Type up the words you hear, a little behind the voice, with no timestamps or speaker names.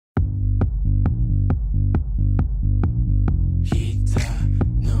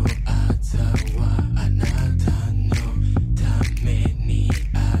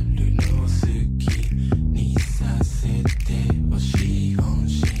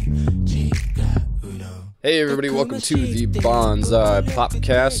Hey everybody, welcome to the Bonsai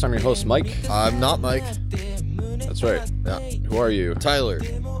Popcast. I'm your host, Mike. I'm not Mike. That's right. Yeah. Who are you? Tyler.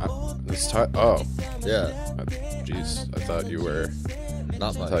 Oh, Yeah. jeez. I thought you were.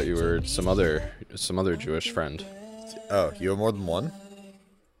 Not I Mike. thought you were some other Jewish friend. Oh, you have more than one?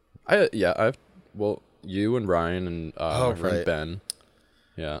 I've. Well, you and Ryan and my friend right. Ben.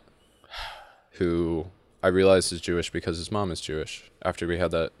 Yeah. Who I realized is Jewish because his mom is Jewish. After we had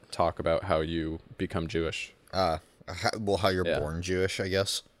that talk about how you become Jewish. How you're Yeah. born Jewish, I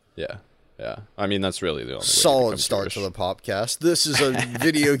guess. Yeah. I mean, that's really the only way to Solid become start Jewish. to the podcast. This is a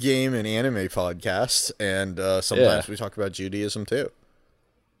video game and anime podcast, and sometimes we talk about Judaism too.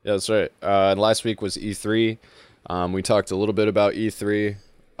 Yeah, that's right. And last week was E3. We talked a little bit about E3,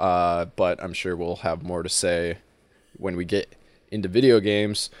 but I'm sure we'll have more to say when we get into video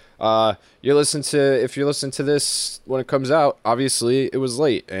games. If you're listening to this when it comes out, obviously it was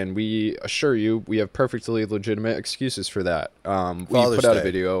late, and we assure you we have perfectly legitimate excuses for that. We Father's put out a Day.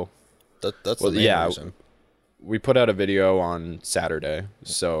 video. That's Well, the main yeah. reason. We put out a video on Saturday,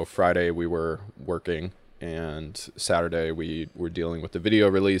 so Friday we were working, and Saturday we were dealing with the video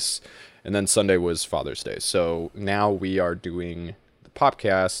release, and then Sunday was Father's Day. So now we are doing the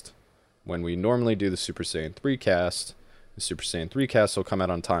Popcast when we normally do the Super Saiyan 3 cast. The Super Saiyan 3 cast will come out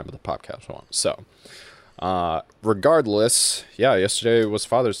on time, but the Popcast won't. So, regardless, yeah, yesterday was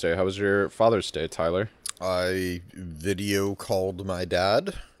Father's Day. How was your Father's Day, Tyler? I video called my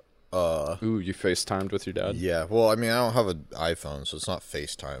dad. Ooh, you FaceTimed with your dad? Yeah, well, I mean, I don't have an iPhone, so it's not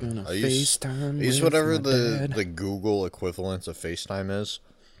FaceTime. I use FaceTime whatever with my dad. the Google equivalent of FaceTime is.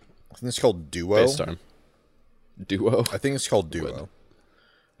 I think it's called Duo. FaceTime. Duo? I think it's called Duo.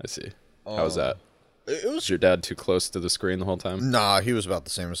 I see. How was that? It was Was your dad too close to the screen the whole time? Nah, he was about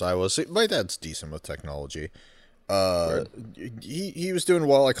the same as I was. My dad's decent with technology. He was doing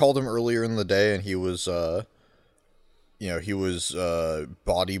well. I called him earlier in the day, and he was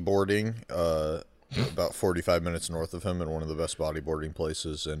bodyboarding about 45 minutes north of him in one of the best bodyboarding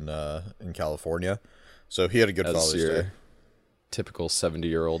places in California. So he had a good As Father's your Day. typical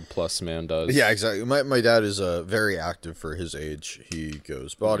 70-year-old plus man does. Yeah, exactly. My dad is very active for his age. He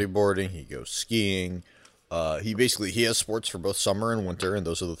goes bodyboarding. He goes skiing. He has sports for both summer and winter, and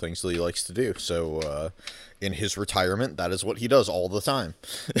those are the things that he likes to do. So in his retirement, that is what he does all the time.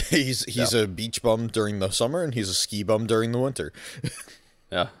 He's a beach bum during the summer, and he's a ski bum during the winter.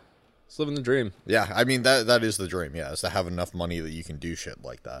 Yeah. He's living the dream. Yeah, I mean that is the dream. Yeah, is to have enough money that you can do shit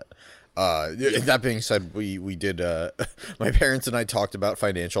like that. That being said, we did. My parents and I talked about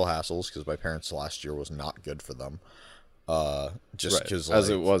financial hassles because my parents last year was not good for them. Just because, As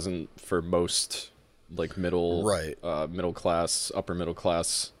it wasn't for most middle class, upper middle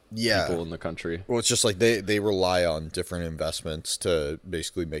class people in the country. Well, it's just like they rely on different investments to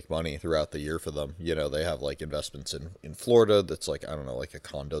basically make money throughout the year for them. You know, they have like investments in Florida that's like, I don't know, like a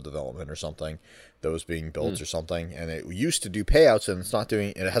condo development or something that was being built or something. And it used to do payouts, and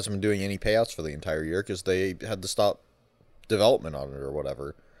it hasn't been doing any payouts for the entire year because they had to stop development on it or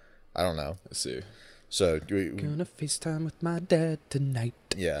whatever. I don't know. I see. So Gonna FaceTime with my dad tonight.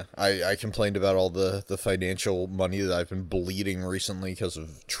 yeah, I complained about all the financial money that I've been bleeding recently because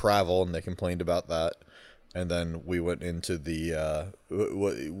of travel, and they complained about that. And then we went into the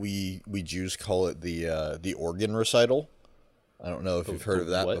what we Jews call it the organ recital. I don't know if you've heard of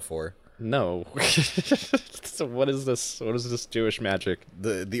that what? before. No. So what is this? What is this Jewish magic?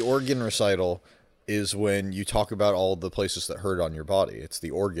 The organ recital is when you talk about all the places that hurt on your body. It's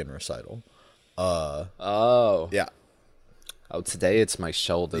the organ recital. Oh. Yeah. Oh, today it's my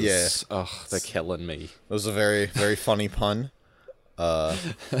shoulders. Yeah. Ugh, they're killing me. It was a very, very funny pun. I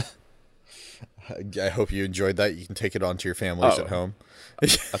hope you enjoyed that. You can take it on to your families at home. I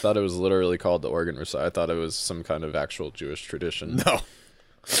thought it was literally called the organ recital. I thought it was some kind of actual Jewish tradition. No.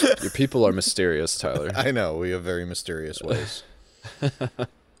 Your people are mysterious, Tyler. I know. We have very mysterious ways.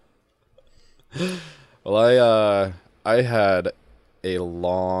 Well, I had a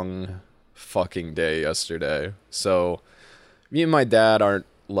long fucking day yesterday. So, me and my dad aren't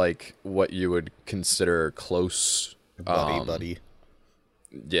like what you would consider close. Buddy.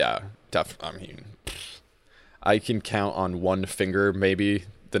 Yeah, I mean, I can count on one finger maybe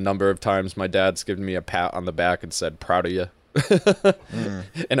the number of times my dad's given me a pat on the back and said, "Proud of you."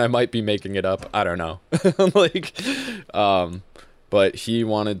 And I might be making it up. I don't know. But he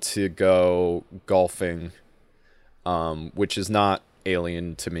wanted to go golfing, which is not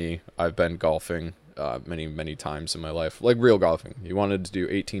alien to me. I've been golfing many times in my life, like real golfing. He wanted to do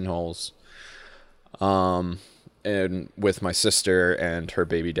 18 holes, and with my sister and her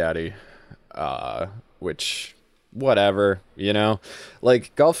baby daddy, which whatever,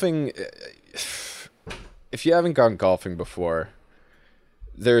 like golfing. if you haven't gone golfing before,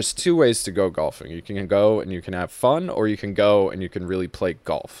 there's two ways to go golfing. You can go and you can have fun, or you can go and you can really play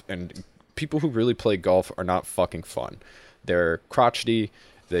golf. And people who really play golf are not fucking fun. They're crotchety.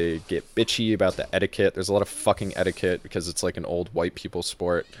 They get bitchy about the etiquette. There's a lot of fucking etiquette because it's like an old white people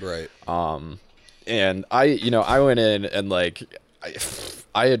sport. Right. And I went in and like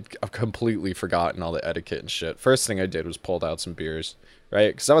I had completely forgotten all the etiquette and shit. First thing I did was pulled out some beers,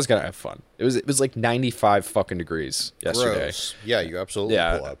 right? Because I was gonna have fun. It was like 95 fucking degrees yesterday. Gross. Yeah, you absolutely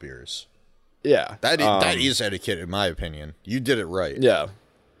pull out beers. Yeah, That is etiquette, in my opinion. You did it right. Yeah,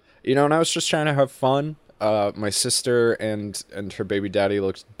 and I was just trying to have fun. My sister and her baby daddy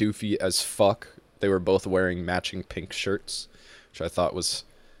looked doofy as fuck. They were both wearing matching pink shirts, which I thought was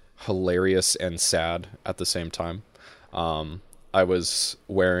hilarious and sad at the same time. I was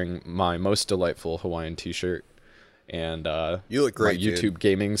wearing my most delightful Hawaiian t-shirt and you look great, my YouTube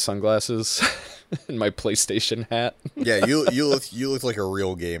gaming sunglasses and my PlayStation hat. Yeah, you look like a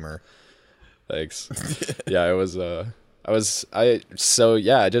real gamer. Thanks. Yeah, I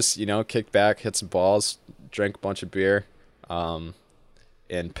just, kicked back, hit some balls, drank a bunch of beer, and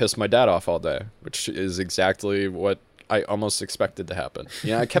pissed my dad off all day, which is exactly what I almost expected to happen.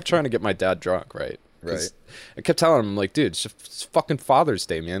 I kept trying to get my dad drunk, right? Right. I kept telling him, like, dude, it's fucking Father's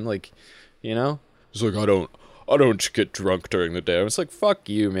Day, man. Like, He's like, I don't get drunk during the day. I was like, fuck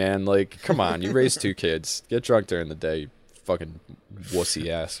you, man. Like, come on, you raised 2 kids. Get drunk during the day, you fucking wussy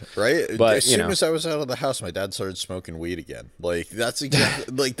ass. Right? But, as soon as I was out of the house, my dad started smoking weed again. Like, that's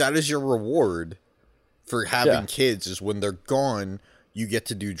exactly, like, that is your reward for having kids, is when they're gone, you get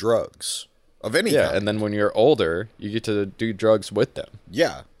to do drugs of any kind. And then when you're older, you get to do drugs with them.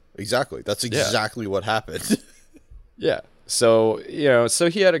 Yeah, exactly. That's exactly what happened. Yeah. So, so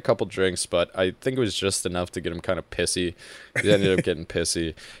he had a couple drinks, but I think it was just enough to get him kind of pissy. He ended up getting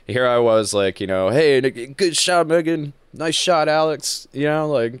pissy. Here I was like, hey, good shot, Megan. Nice shot, Alex.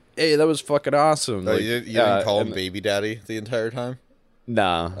 Like, hey, that was fucking awesome. Oh, like, you didn't call him baby daddy the entire time?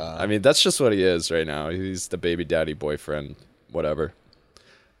 Nah. I mean, that's just what he is right now. He's the baby daddy boyfriend, whatever.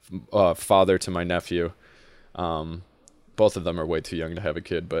 Father to my nephew. Both of them are way too young to have a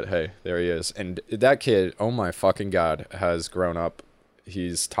kid, but hey, there he is. And that kid, oh my fucking God, has grown up.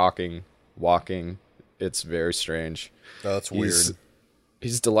 He's talking, walking. It's very strange. Oh, that's weird.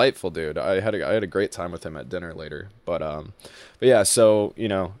 He's delightful, dude. I had a great time with him at dinner later. But yeah, so,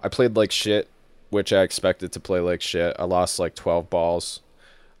 I played like shit, which I expected to play like shit. I lost like 12 balls.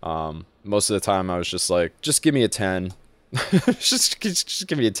 Most of the time I was just like, just give me a 10. just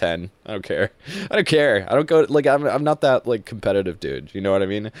give me a 10. I don't care. I don't go, like, I'm not that, like, competitive dude. You know what I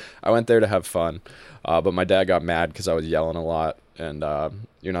mean? I went there to have fun. But my dad got mad because I was yelling a lot. And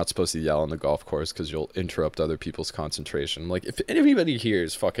you're not supposed to yell on the golf course because you'll interrupt other people's concentration. Like, if anybody here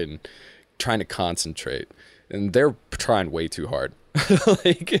is fucking trying to concentrate, and they're trying way too hard.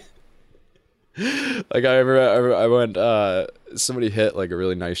 Like I went, somebody hit like a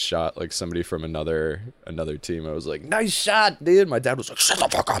really nice shot, like somebody from another team. I was like, nice shot, dude. My dad was like, shut the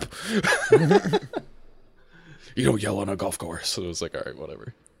fuck up. You don't yell on a golf course. So it was like, all right,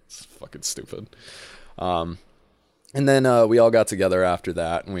 whatever. It's fucking stupid. And then we all got together after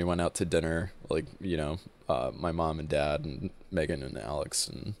that, and we went out to dinner. Like, my mom and dad and Megan and Alex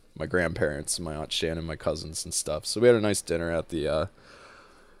and my grandparents and my aunt Shannon, my cousins and stuff. So we had a nice dinner at the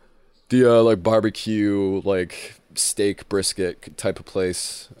like barbecue, like steak brisket type of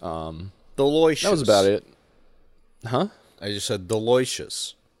place. Delicious. That was about it. Huh? I just said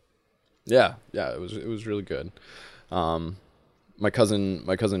delicious. Yeah, it was really good. My cousin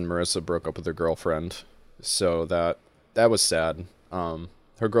Marissa broke up with her girlfriend, so that was sad.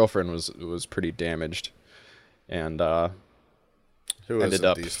 Her girlfriend was pretty damaged, and who ended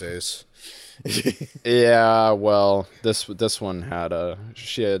up these days. Yeah, well, this one had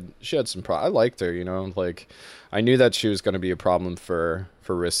she had some I liked her, like I knew that she was going to be a problem for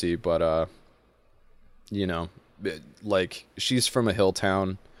Rissy, but like she's from a hill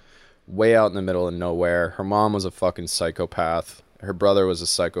town way out in the middle of nowhere. Her mom was a fucking psychopath. Her brother was a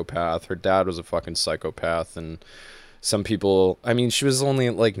psychopath. Her dad was a fucking psychopath, and some people, I mean, she was only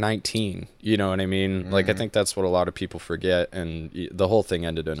like 19, you know what I mean? Mm-hmm. Like, I think that's what a lot of people forget, and the whole thing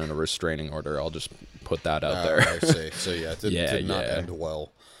ended in a restraining order. I'll just put that out there. I see. So, yeah, it did not end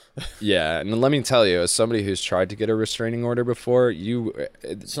well. Yeah, and let me tell you, as somebody who's tried to get a restraining order before,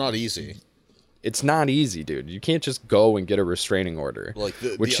 it's not easy. It's not easy, dude. You can't just go and get a restraining order, like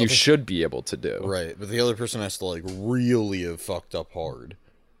which you should be able to do. Right, but the other person has to, like, really have fucked up hard.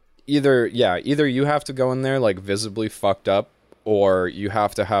 Either you have to go in there like visibly fucked up, or you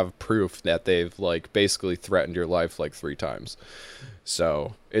have to have proof that they've like basically threatened your life like 3 times.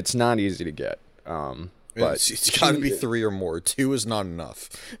 So it's not easy to get. But It's got to be 3 or more. 2 is not enough.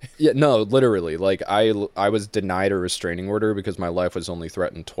 yeah, no, literally. Like I was denied a restraining order because my life was only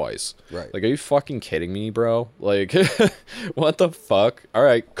threatened twice. Right. Like, are you fucking kidding me, bro? Like, what the fuck? All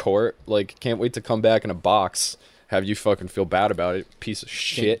right, court. Like, can't wait to come back in a box. Have you fucking feel bad about it, piece of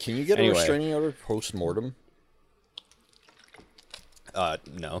shit. Can you get a restraining order post mortem?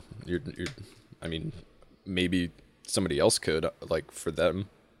 No. You're. I mean, maybe somebody else could, like, for them,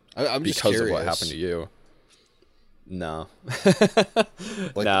 I'm just because curious. of what happened to you. No.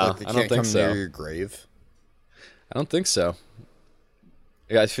 Like, No, they I don't can't think come so. near your grave. I don't think so.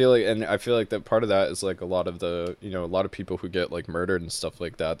 Yeah, I feel like that part of that is like a lot of the, a lot of people who get like murdered and stuff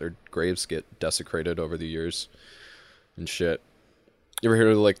like that, their graves get desecrated over the years and shit. You ever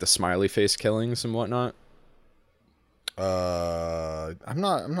heard of like the smiley face killings and whatnot? I'm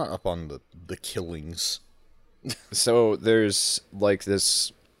not up on the killings. So there's like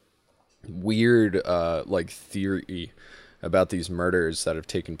this weird like theory about these murders that have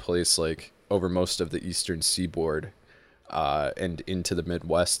taken place like over most of the eastern seaboard and into the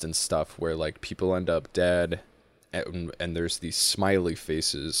Midwest and stuff, where like people end up dead and there's these smiley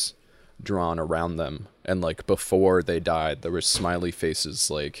faces drawn around them, and like before they died there was smiley faces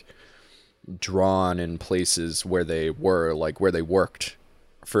like drawn in places where they were, like where they worked,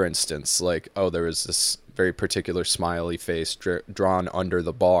 for instance. Like, oh, there was this very particular smiley face drawn under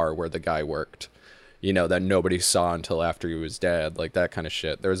the bar where the guy worked, that nobody saw until after he was dead, like that kind of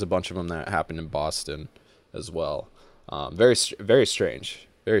shit. There was a bunch of them that happened in Boston as well. Very strange.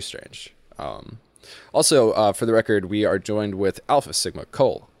 Very strange. Also, for the record, we are joined with Alpha Sigma,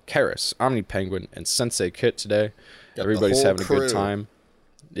 Cole, Karis, Omni Penguin, and Sensei Kit today. Got Everybody's having a good time.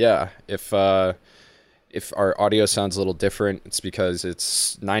 Yeah, if our audio sounds a little different, it's because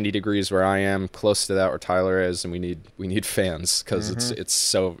it's 90 degrees where I am, close to that where Tyler is, and we need fans because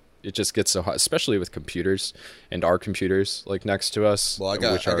it just gets so hot, especially with computers and our computers like next to us. Well, I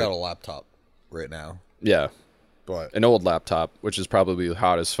got a laptop right now. Yeah. But an old laptop, which is probably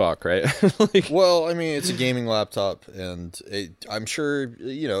hot as fuck, right? Well, I mean, it's a gaming laptop, and I'm sure,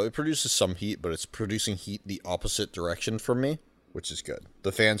 it produces some heat, but it's producing heat the opposite direction from me, which is good.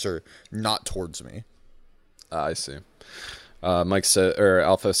 The fans are not towards me. I see.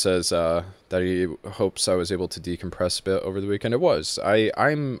 Alpha says that he hopes I was able to decompress a bit over the weekend. It was.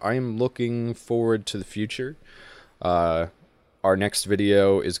 I'm looking forward to the future. Our next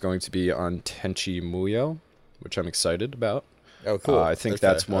video is going to be on Tenchi Muyo, which I'm excited about. Oh, cool. I think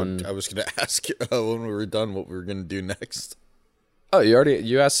that's one. I was going to ask when we were done what we were going to do next. Oh,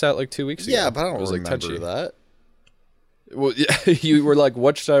 you asked that like 2 weeks ago. Yeah, but I don't remember Tenchi. That. Well, yeah, you were like,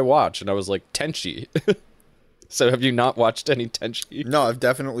 what should I watch? And I was like, Tenchi. So have you not watched any Tenchi? No, I've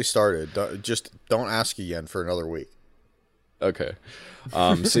definitely started. Just don't ask again for another week. Okay. So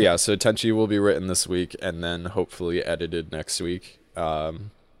Tenchi will be written this week and then hopefully edited next week.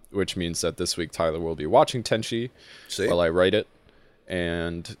 Which means that this week Tyler will be watching Tenchi while I write it.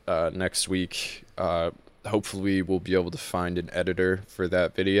 And next week, hopefully we'll be able to find an editor for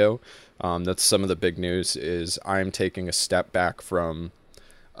that video. That's some of the big news is I'm taking a step back from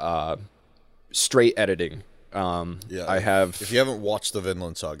straight editing. I have... If you haven't watched the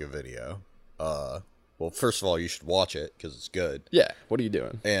Vinland Saga video, well, first of all, you should watch it because it's good. Yeah, what are you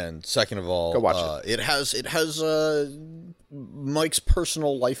doing? And second of all, go watch it. It has Mike's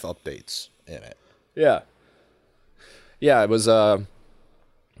personal life updates in it. Yeah. Yeah, it was and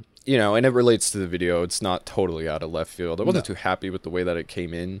it relates to the video. It's not totally out of left field. I wasn't too happy with the way that it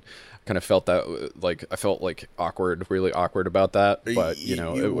came in. I kind of felt that I felt really awkward about that, but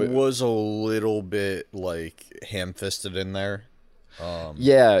it was a little bit like ham-fisted in there.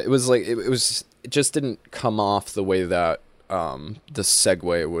 Yeah, it was like it just didn't come off the way that the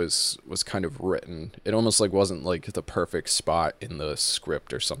segue was kind of written. It almost like wasn't like the perfect spot in the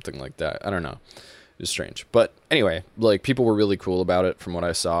script or something like that. I don't know. It was strange. But anyway, like people were really cool about it from what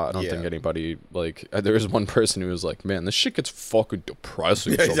I saw. I don't think anybody there was one person who was like, "Man, this shit gets fucking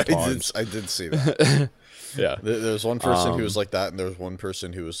depressing sometimes." I did see that. Yeah. There was one person who was like that, and there was one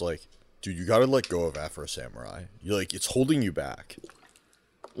person who was like, "Dude, you gotta let go of Afro Samurai. You're like, it's holding you back."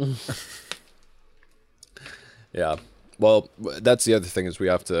 Yeah. Well, that's the other thing is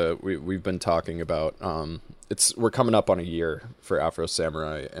we've been talking about we're coming up on a year for Afro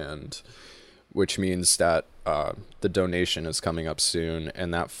Samurai, and which means that the donation is coming up soon,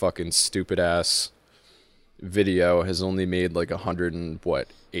 and that fucking stupid ass video has only made like $180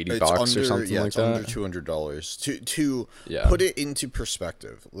 or something like that. It's under $200. To put it into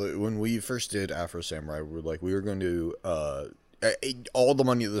perspective, when we first did Afro Samurai, we were going to all the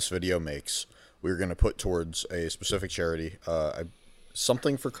money this video makes, we were going to put towards a specific charity. I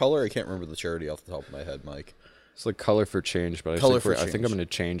something for color. I can't remember the charity off the top of my head, Mike. It's like Color for Change, but I think I'm going to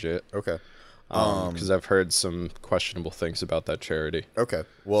change it. Okay. Because I've heard some questionable things about that charity. Okay.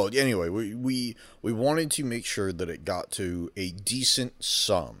 Well, anyway, we wanted to make sure that it got to a decent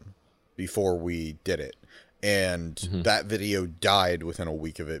sum before we did it. And that video died within a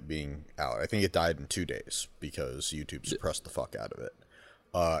week of it being out. I think it died in 2 days because YouTube suppressed the fuck out of it.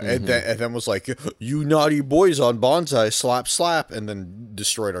 And then was like, you naughty boys on Bonsai, slap, slap, and then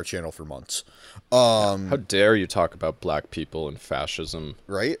destroyed our channel for months. How dare you talk about black people and fascism?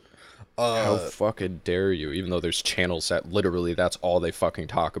 Right? How fucking dare you? Even though there's channels that literally that's all they fucking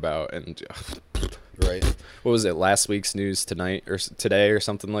talk about. And right. What was it? Last week's news tonight or today or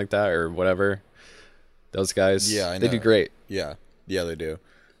something like that or whatever. Those guys, yeah, I know. They do great. Yeah, they do.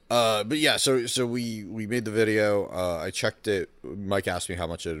 But yeah, so we made the video. I checked it. Mike asked me how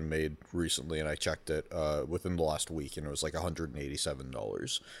much it had made recently, and I checked it within the last week, and it was like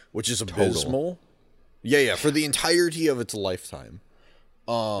 $187, which is abysmal. Yeah, for the entirety of its lifetime.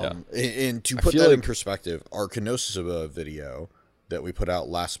 And to put that in perspective, our Konosuba video that we put out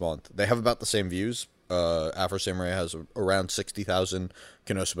last month, they have about the same views. Afro Samurai has around 60,000.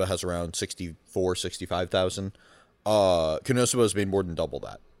 Konosuba has around 64, 65,000. Konosuba has made more than double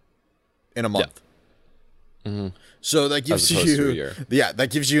that in a month. Yeah. So that gives you, that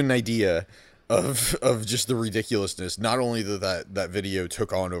gives you an idea of just the ridiculousness. Not only that video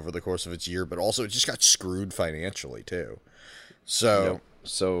took on over the course of its year, but also it just got screwed financially too. So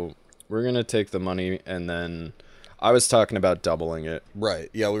we're gonna take the money, and then I was talking about doubling it.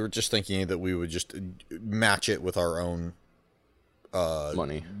 Right. Yeah, we were just thinking that we would just match it with our own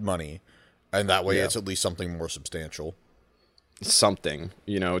money, and that way it's at least something more substantial. Something,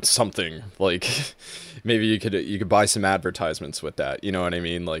 it's something like maybe you could buy some advertisements with that. You know what I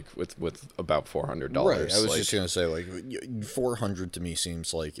mean? Like with about $400. Right. I was just gonna say, like, $400 to me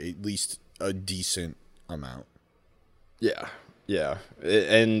seems like at least a decent amount. Yeah,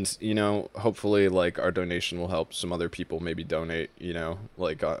 and hopefully like our donation will help some other people maybe donate,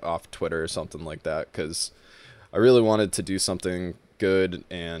 like off Twitter or something like that, because I really wanted to do something good,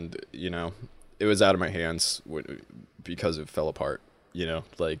 and it was out of my hands because it fell apart.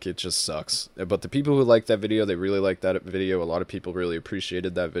 Like it just sucks. But the people who liked that video, they really liked that video. A lot of people really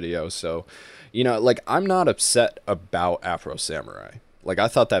appreciated that video. So, like I'm not upset about Afro Samurai. Like I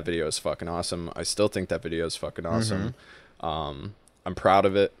thought that video was fucking awesome. I still think that video is fucking awesome. I'm proud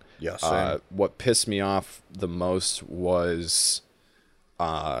of it. Yeah, same. What pissed me off the most was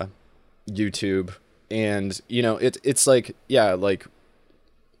YouTube, and it's like, yeah, like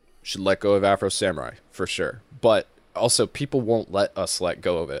should let go of Afro Samurai for sure, but also people won't let us let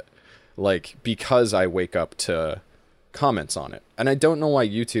go of it, like because I wake up to comments on it, and I don't know why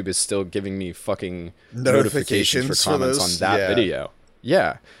YouTube is still giving me fucking notifications for comments on that video.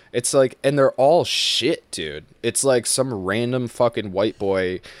 Yeah, it's like, and they're all shit, dude. It's like some random fucking white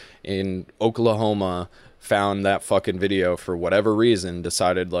boy in Oklahoma found that fucking video for whatever reason,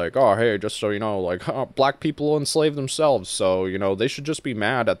 decided like, oh, hey, just so you know, like, black people enslave themselves, so, they should just be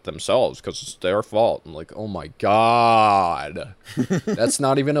mad at themselves because it's their fault. I'm like, oh my god. That's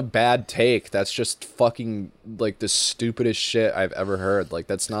not even a bad take. That's just fucking, like, the stupidest shit I've ever heard. Like,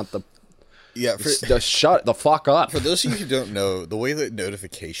 that's not the... Yeah, shut the fuck up. For those of you who don't know, the way that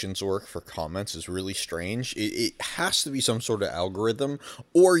notifications work for comments is really strange. It has to be some sort of algorithm,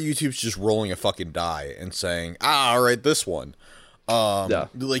 or YouTube's just rolling a fucking die and saying, all right, this one.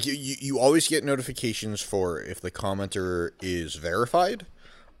 Like you always get notifications for if the commenter is verified.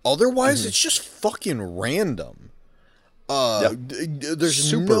 Otherwise, it's just fucking random. There's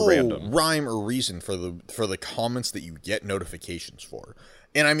super random rhyme or reason for the comments that you get notifications for.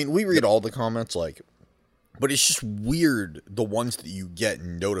 And I mean, we read all the comments, like, but it's just weird the ones that you get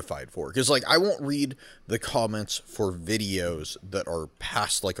notified for. Because, like, I won't read the comments for videos that are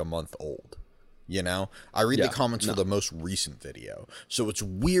past, like, a month old. I read the comments for the most recent video. So it's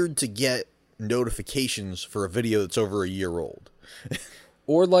weird to get notifications for a video that's over a year old.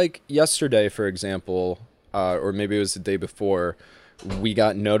 Or, like, yesterday, for example, or maybe it was the day before, we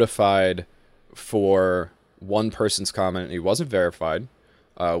got notified for one person's comment. He wasn't verified.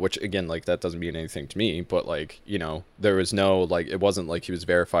 Which, again, like, that doesn't mean anything to me, but, like, there was no, like, it wasn't like he was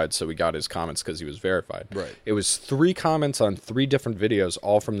verified, so we got his comments because he was verified. Right. It was 3 comments on 3 different videos,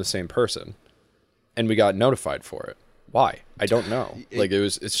 all from the same person, and we got notified for it. Why? I don't know.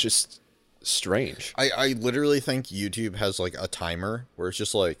 It's just strange. I literally think YouTube has, like, a timer where it's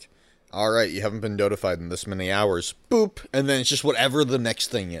just like, all right, you haven't been notified in this many hours, boop, and then it's just whatever the next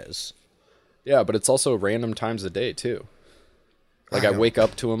thing is. Yeah, but it's also random times a day, too. Like I wake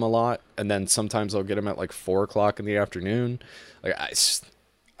up to him a lot, and then sometimes I'll get him at like 4 o'clock in the afternoon. Like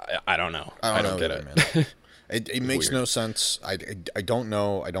I don't know. I don't get it. Man. It makes no sense. I don't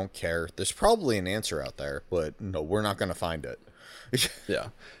know. I don't care. There's probably an answer out there, but no, we're not going to find it. Yeah.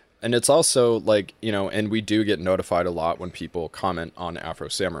 And it's also like, you know, and we do get notified a lot when people comment on Afro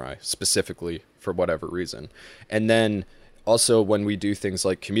Samurai specifically for whatever reason. And then also when we do things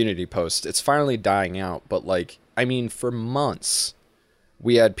like community posts, it's finally dying out. But like, I mean, for months,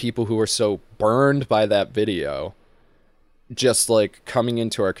 we had people who were so burned by that video just like coming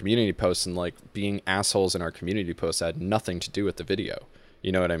into our community posts and like being assholes in our community posts had nothing to do with the video.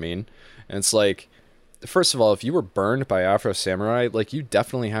 You know what I mean? And it's like, first of all, if you were burned by Afro Samurai, like you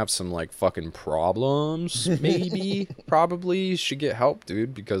definitely have some like fucking problems. Maybe, probably you should get help,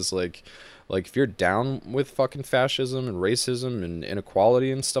 dude. Because like if you're down with fucking fascism and racism and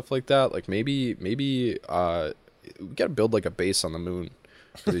inequality and stuff like that, like maybe we gotta build like a base on the moon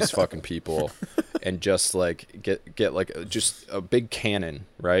for these fucking people, and just like get like just a big cannon,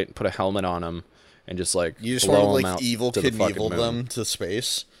 right? Put a helmet on them, and just like you just blow want to them like out evil to the fucking Knievel moon. them to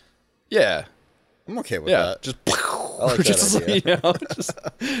space. Yeah. I'm okay with Yeah, that. just I like that just, idea. you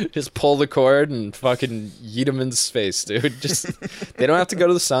know, just pull the cord and fucking yeet them into space, dude. Just they don't have to go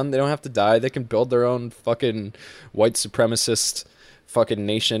to the sun. They don't have to die. They can build their own fucking white supremacist fucking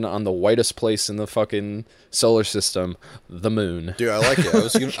nation on the whitest place in the fucking solar system, the moon. Dude, I like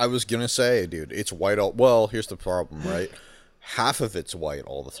it. I was gonna say, dude, it's white all. Well, here's the problem, right? Half of it's white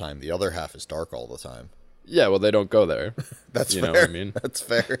all the time. The other half is dark all the time. Yeah, well, they don't go there. That's you fair. know what I mean. That's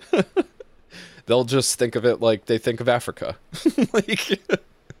fair. They'll just think of it like they think of Africa. Like,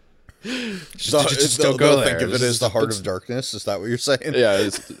 just don't go they'll there. think of it as the heart of darkness. Is that what you're saying? Yeah,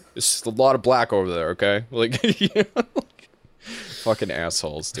 it's a lot of black over there. Okay, like, you know, fucking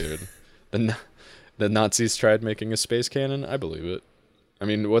assholes, dude. The Nazis tried making a space cannon. I believe it. I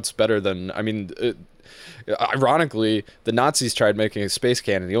mean, what's better than? I mean, ironically, the Nazis tried making a space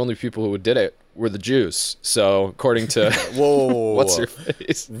cannon. The only people who did it were the Jews. So, according to whoa, what's your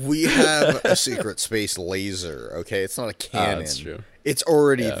face? We have a secret space laser. Okay, it's not a cannon. That's true. It's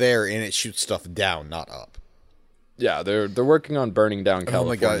already there, and it shoots stuff down, not up. Yeah, they're working on burning down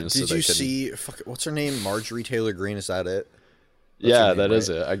California. Oh my god! So Did you see? What's her name? Marjorie Taylor Greene. Is that it? Yeah, that is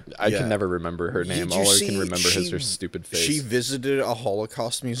it. I can never remember her name. Did you All I see can remember is her stupid face. She visited a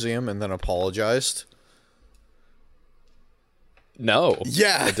Holocaust museum and then apologized. No.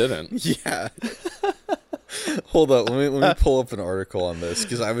 Yeah, I didn't. Yeah. Hold up, let me pull up an article on this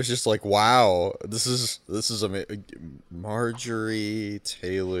because I was just like, wow, this is Marjorie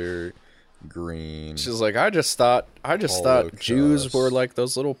Taylor Greene. She's like, I just thought Holocaust. Jews were like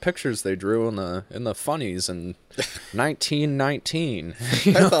those little pictures they drew in the funnies in 1919.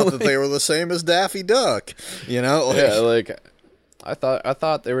 I thought that they were the same as Daffy Duck. You know, like, yeah, like I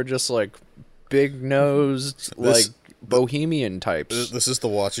thought they were just like big nosed like bohemian types. This is the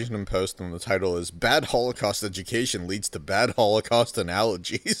Washington Post, and the title is "Bad Holocaust Education Leads to Bad Holocaust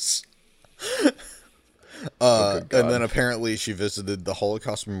Analogies." And then apparently she visited the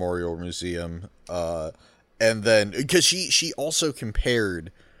Holocaust Memorial Museum, and then because she also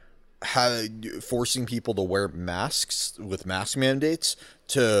compared how forcing people to wear masks with mask mandates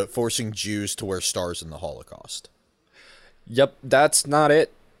to forcing Jews to wear stars in the Holocaust. Yep, that's not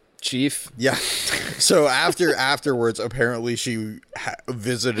it, Chief. Yeah. So afterwards, apparently she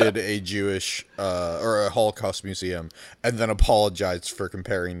visited a Jewish or a Holocaust museum and then apologized for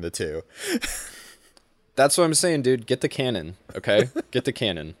comparing the two. That's what I'm saying, dude. Get the cannon, okay? Get the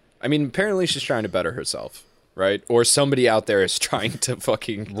cannon. I mean, apparently she's trying to better herself, right? Or somebody out there is trying to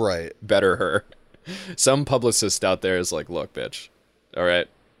fucking better her. Some publicist out there is like, look, bitch, all right?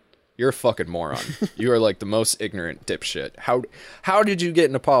 You're a fucking moron. You are like the most ignorant dipshit. How did you get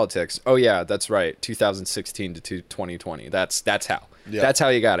into politics? Oh yeah, that's right. 2016 to 2020. That's how. Yep. That's how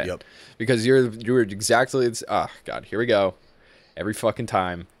you got it. Yep. Because you were exactly. Oh god, here we go. Every fucking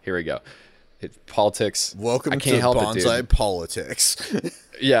time. Here we go. Politics. Welcome I can't to help Bonsai it, Politics.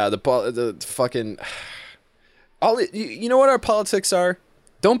 Yeah, the fucking. You know what our politics are?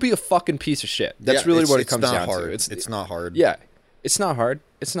 Don't be a fucking piece of shit. That's really what it comes down to. It's not hard. Yeah, it's not hard.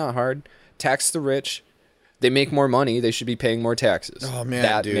 It's not hard. Tax the rich. They make more money. They should be paying more taxes. Oh man,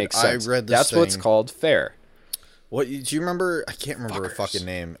 that dude, makes sense. I read this. That's what's called fair. What do you remember? I can't remember her fucking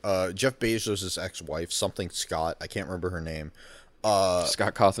name. Jeff Bezos' ex-wife, something Scott. I can't remember her name.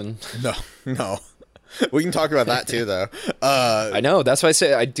 Scott Cawthon. No. We can talk about that too, though. I know. That's why I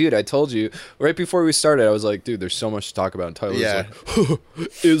say, I told you right before we started. I was like, dude, there's so much to talk about. And Tyler's like,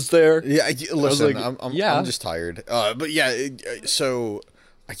 is there? Yeah. Listen, like, I'm just tired. But yeah. So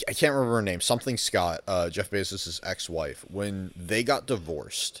I can't remember her name. Something Scott, Jeff Bezos' ex-wife. When they got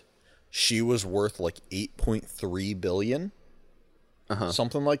divorced, she was worth like 8.3 billion,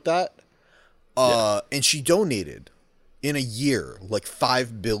 something like that. And she donated in a year like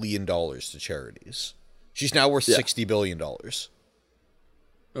 $5 billion to charities. She's now worth $60 billion.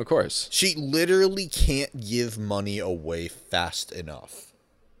 Of course. She literally can't give money away fast enough.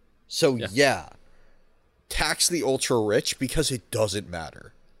 So tax the ultra rich because it doesn't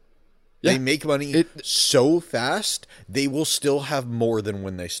matter. They make money so fast, they will still have more than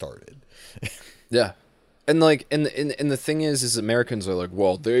when they started. Yeah. And like, and the thing is Americans are like,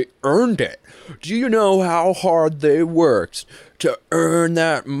 well, they earned it. Do you know how hard they worked to earn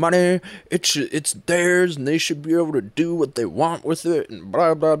that money? It's theirs, and they should be able to do what they want with it, and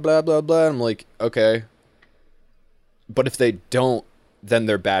blah blah blah blah blah. I'm like, okay, but if they don't, then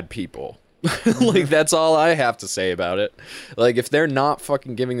they're bad people. Like, that's all I have to say about it. Like, if they're not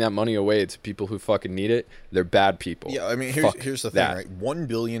fucking giving that money away to people who fucking need it, they're bad people. Yeah, I mean, here's the thing, right? $1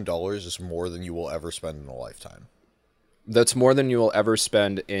 billion is more than you will ever spend in a lifetime. That's more than you will ever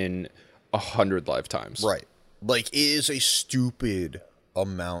spend in 100 lifetimes. Right. Like, it is a stupid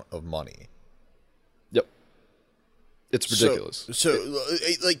amount of money. Yep. It's ridiculous. So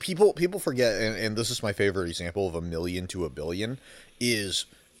like, people forget, and this is my favorite example of $1 million to $1 billion, is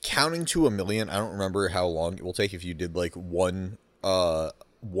counting to $1 million. I don't remember how long it will take if you did like one a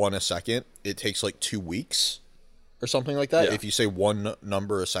second. It takes like 2 weeks or something like that. Yeah. If you say one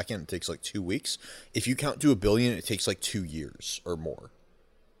number a second, it takes like 2 weeks. If you count to $1 billion, it takes like 2 years or more.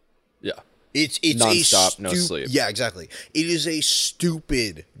 Yeah. It's non-stop, no sleep. Yeah, exactly. It is a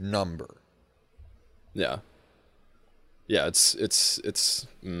stupid number. Yeah. Yeah,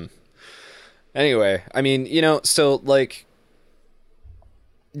 Anyway, I mean, you know, so like,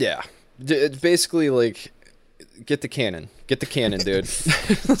 yeah, it's basically like, get the cannon, dude.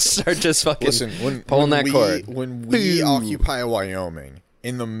 Let's start just fucking pulling that cord. When we occupy Wyoming,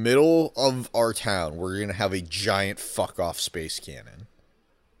 in the middle of our town, we're gonna have a giant fuck off space cannon.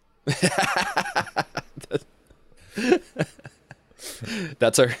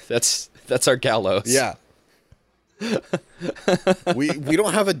 That's our gallows. Yeah. we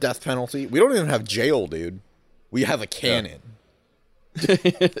don't have a death penalty. We don't even have jail, dude. We have a cannon. Yeah.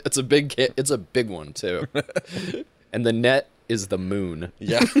 It's a big one too. And the net is the moon.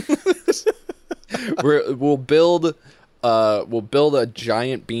 Yeah. We'll build a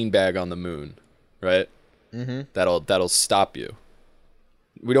giant beanbag on the moon, right? Mm-hmm. That'll stop you.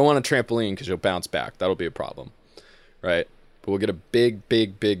 We don't want a trampoline because you'll bounce back. That'll be a problem, right? But we'll get a big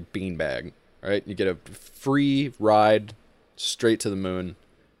beanbag, right? You get a free ride straight to the moon,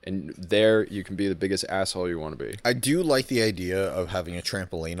 and there you can be the biggest asshole you want to be. I do like the idea of having a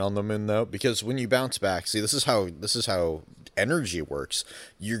trampoline on the moon, though, because when you bounce back, see, this is how energy works.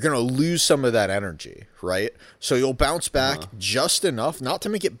 You're gonna lose some of that energy, right? So you'll bounce back just enough, not to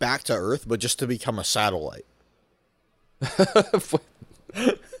make it back to Earth, but just to become a satellite.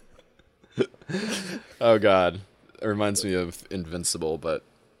 Oh God, it reminds me of Invincible, but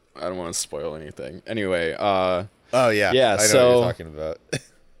I don't want to spoil anything. Anyway, oh yeah, I know what you're talking about.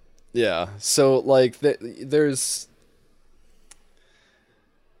 Yeah, so like there's.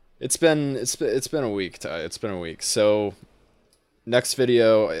 It's been a week, Ty. It's been a week. So next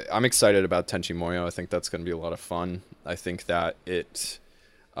video, I'm excited about Tenchi Muyo. I think that's going to be a lot of fun. I think that it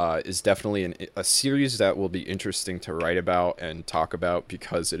is definitely a series that will be interesting to write about and talk about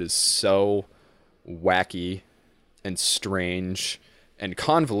because it is so wacky and strange and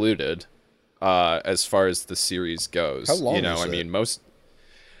convoluted as far as the series goes. How long is it? I mean,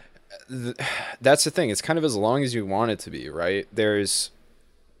 that's the thing. It's kind of as long as you want it to be, right? There's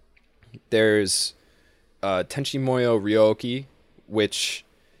Tenchi Muyo Ryoki, which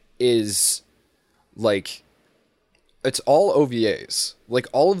is like, it's all OVAs. Like,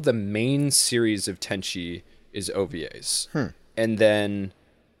 all of the main series of Tenchi is OVAs. And then,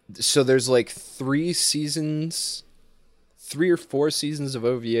 so there's like 3 or 4 seasons of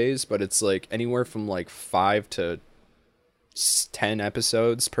OVAs, but it's like anywhere from like 5 to 10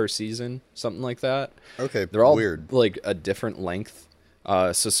 episodes per season, something like that. Okay, they're all weird. Like a different length.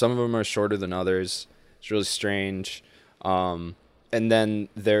 So some of them are shorter than others. It's really strange. And then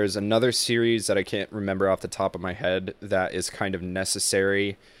there's another series that I can't remember off the top of my head that is kind of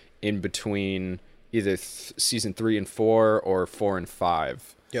necessary in between either season 3 and 4 or 4 and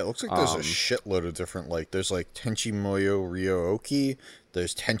 5. Yeah, it looks like there's a shitload of different, like, there's like Tenchi Muyo Ryoki,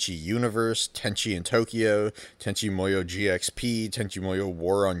 there's Tenchi Universe, Tenchi in Tokyo, Tenchi Muyo GXP, Tenchi Muyo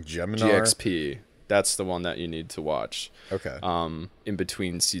War on Gemini. GXP. That's the one that you need to watch. Okay. In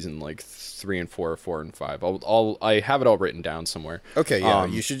between season like 3 and 4, 4 and 5. I have it all written down somewhere. Okay, yeah.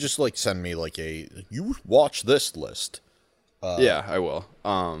 You should just like send me like you watch this list. Yeah, I will.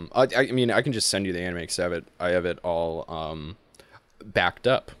 I mean, I can just send you the anime because I have it all backed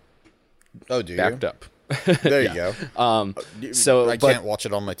up. Oh, do you? Backed up. There you go. So I can't watch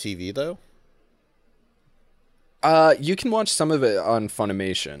it on my TV though. You can watch some of it on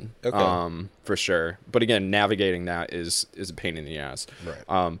Funimation, Okay. for sure. But again, navigating that is a pain in the ass.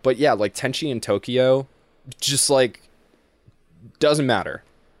 Right. But yeah, like Tenchi in Tokyo, just like doesn't matter.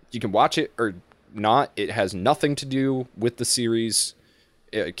 You can watch it or not. It has nothing to do with the series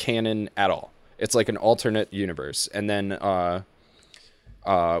canon at all. It's like an alternate universe. And then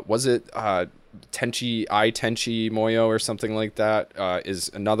was it Tenchi Moyo or something like that?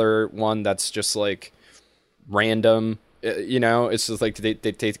 Is another one that's just like random, it's just like they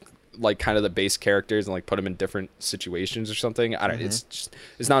take like kind of the base characters and like put them in different situations or something. I don't it's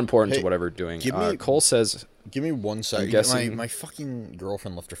not important to whatever we're doing. Cole says, give me 1 second. guessing- My fucking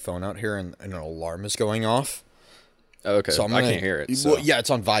girlfriend left her phone out here and an alarm is going off. okay, So I can't hear it. So. Well, yeah, it's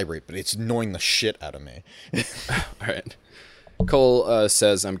on vibrate, but it's annoying the shit out of me. All right. Cole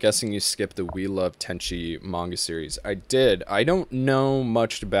says, I'm guessing you skipped the We Love Tenchi manga series. I did. I don't know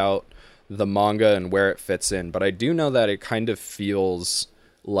much about the manga and where it fits in, but I do know that it kind of feels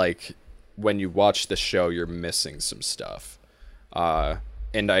like when you watch the show, you're missing some stuff.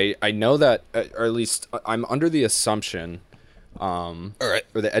 And I know that, or at least I'm under the assumption, All right.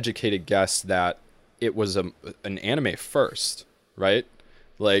 or the educated guess that it was an anime first, right?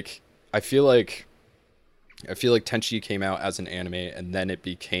 Like, I feel like Tenchi came out as an anime and then it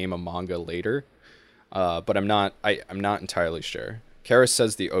became a manga later. But I'm not entirely sure. Kara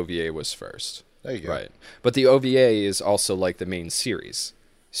says the OVA was first. There you go. Right. But the OVA is also like the main series.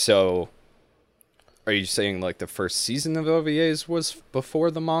 So are you saying like the first season of OVAs was before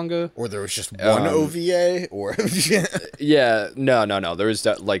the manga? Or there was just one OVA, or Yeah, no. There was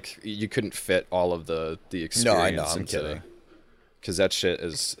that, like, you couldn't fit all of the experience. No, I know, I'm kidding. Because that shit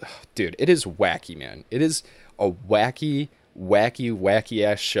is, dude, it is wacky, man. It is a wacky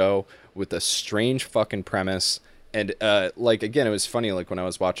ass show with a strange fucking premise. And like, again, it was funny, like when I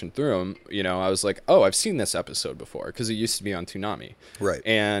was watching through them, I was like, oh, I've seen this episode before because it used to be on Toonami. Right.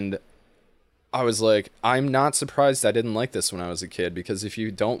 And I was like, I'm not surprised I didn't like this when I was a kid, because if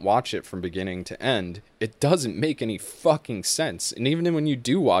you don't watch it from beginning to end, it doesn't make any fucking sense. And even when you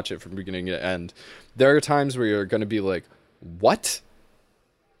do watch it from beginning to end, there are times where you're going to be like, what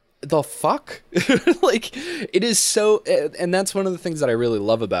the fuck? Like, it is so, and that's one of the things that I really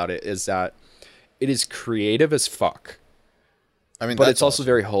love about it, is that it is creative as fuck. I mean, but that's it's also awesome.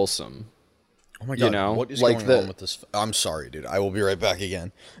 very wholesome. Oh my god, what is like going on with this? I'm sorry, dude. I will be right back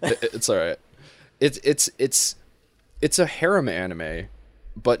again. It's all right. It's a harem anime,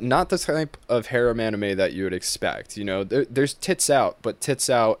 but not the type of harem anime that you would expect. There's tits out, but tits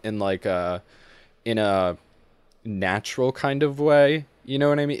out in like in a natural kind of way. You know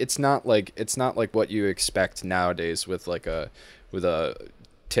what I mean? It's not like what you expect nowadays with a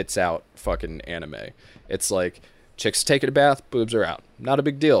tits out fucking anime. It's like chicks taking a bath, boobs are out. Not a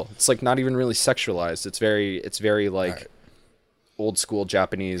big deal. It's like not even really sexualized. It's very like right. Old school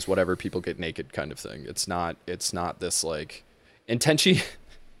Japanese, whatever, people get naked kind of thing. It's not this like, and Tenchi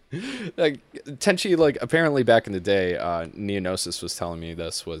like apparently back in the day, Neonosis was telling me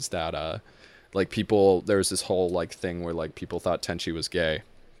this, was that like people, there was this whole like thing where like people thought Tenchi was gay.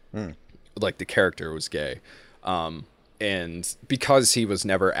 Like the character was gay. And because he was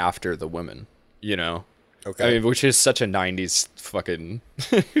never after the women, Okay. I mean, which is such a 90s fucking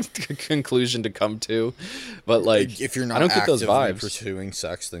conclusion to come to. But like, if you're not I don't get those actively vibes. pursuing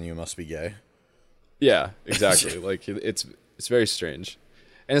sex, then you must be gay. Yeah, exactly. Like it's very strange.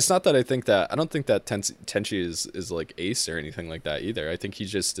 And it's not that I don't think that Tenchi is like ace or anything like that either. I think he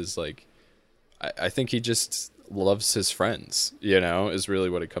just is like, I think he just loves his friends, is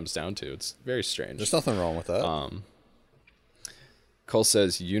really what it comes down to. It's very strange. There's nothing wrong with that. Cole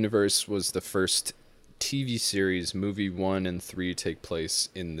says Universe was the first TV series. Movie 1 and 3 take place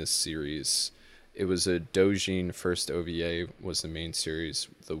in this series. It was a doujin. First OVA was the main series.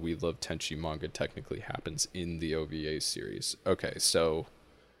 The We Love Tenchi manga technically happens in the OVA series. Okay, so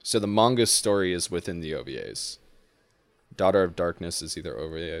the manga story is within the OVAs. Daughter of Darkness is either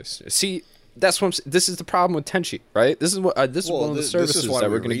OVAs. See, that's what this is the problem with Tenchi, right? This is what this is one of the services that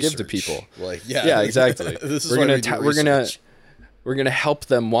we're going to give to people. Like, yeah, exactly. This is we're gonna help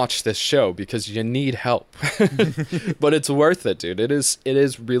them watch this show because you need help. But it's worth it, dude. It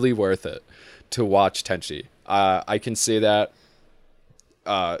is really worth it to watch Tenchi. I can say that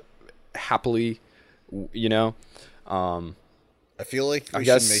happily. You know, I feel like we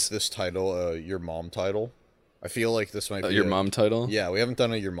should make this title your mom title. I feel like this might be your mom title. Yeah, we haven't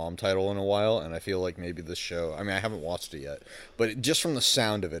done a your mom title in a while, and I feel like maybe this show. I mean, I haven't watched it yet, but just from the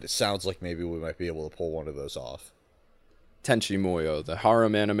sound of it, it sounds like maybe we might be able to pull one of those off. Tenchi Muyo, the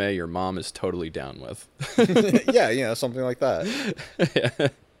harem anime your mom is totally down with. Yeah, something like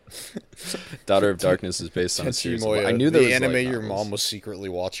that. Daughter of Darkness is based on a series. I knew the anime your mom was secretly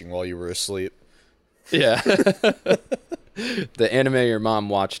watching while you were asleep. Yeah. The anime your mom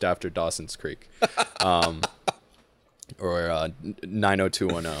watched after Dawson's Creek. Or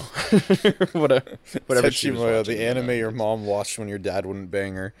 90210. Whatever she was watching, the anime your mom watched when your dad wouldn't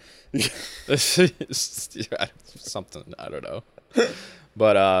bang her. Something, I don't know.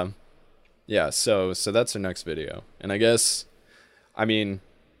 But yeah, so that's our next video. And I guess, I mean,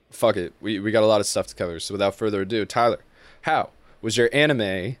 fuck it. We got a lot of stuff to cover. So without further ado, Tyler, how was your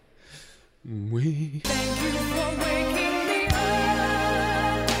anime week?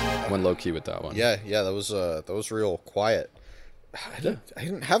 Went low key with that one. Yeah, that was real quiet. I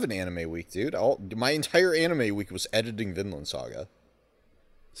didn't have an anime week, dude. My entire anime week was editing Vinland Saga.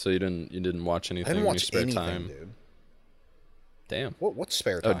 So you didn't watch anything in your spare time, dude. Damn. What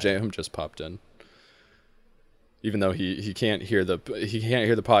spare time? Oh, JM just popped in. Even though he can't hear the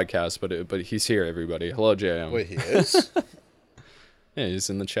podcast, but he's here, everybody. Hello, JM. Wait, he is? Yeah, he's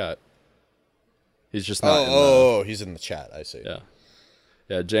in the chat. He's just not. He's in the chat. I see. Yeah.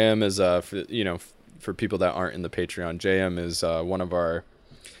 Yeah, JM is for people that aren't in the Patreon, JM is one of our,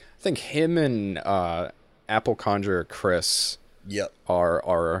 I think him and Apple Conjurer Chris are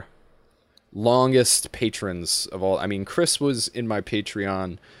our longest patrons of all. I mean, Chris was in my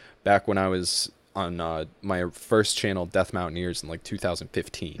Patreon back when I was on my first channel, Death Mountaineers, in like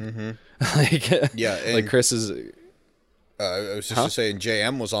 2015. Mm-hmm. Like Chris is. I was just saying,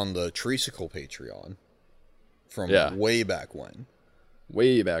 JM was on the Treesicle Patreon from way back when.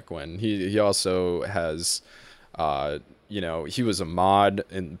 Way back when. He also has, he was a mod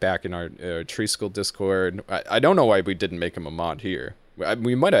back in our Treesicle Discord. I don't know why we didn't make him a mod here.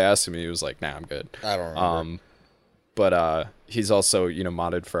 We might have asked him, and he was like, "Nah, I'm good." I don't remember. But he's also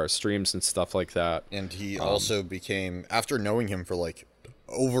modded for our streams and stuff like that. And he also became, after knowing him for like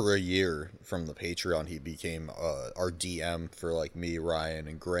over a year from the Patreon, he became our DM for like me, Ryan,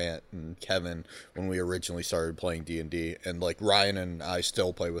 and Grant and Kevin when we originally started playing D&D, and like Ryan and I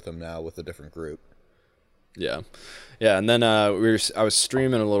still play with him now with a different group. Yeah, and then I was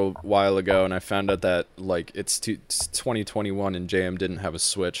streaming a little while ago, and I found out that like it's 2021 and JM didn't have a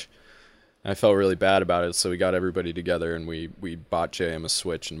Switch. I felt really bad about it, so we got everybody together and we bought JM a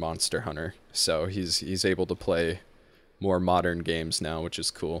Switch and Monster Hunter, so he's able to play more modern games now, which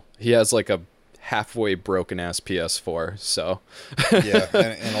is cool. He has like a halfway broken ass PS4, so yeah,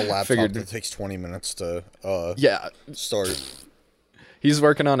 and a laptop that takes 20 minutes to start. He's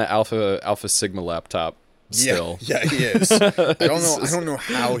working on an Alpha Sigma laptop still. Yeah, he is. I don't know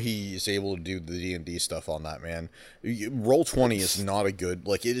how he's able to do the D&D stuff on that, man. Roll20 is not a good,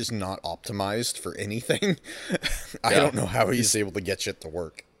 like, it is not optimized for anything. I don't know how he's able to get shit to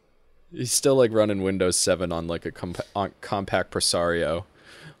work. He's still like running Windows 7 on like a compact Presario,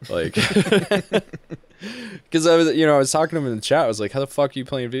 like, because I was talking to him in the chat. I was like, "How the fuck are you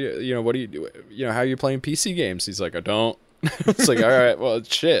playing video? What do you do? How are you playing PC games?" He's like, "I don't." It's like, all right, well,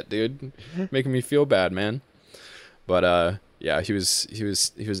 shit, dude, making me feel bad, man. But yeah, it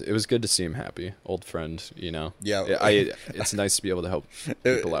was good to see him happy, old friend. Yeah, it's nice to be able to help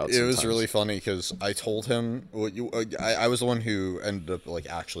people out. It was really funny because I told him I was the one who ended up like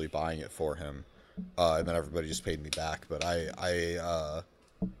actually buying it for him, and then everybody just paid me back. But I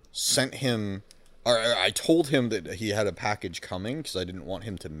sent him, or I told him that he had a package coming because I didn't want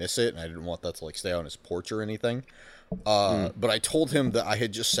him to miss it, and I didn't want that to like stay on his porch or anything. But I told him that I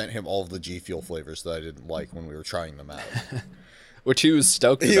had just sent him all of the G Fuel flavors that I didn't like when we were trying them out. Which he was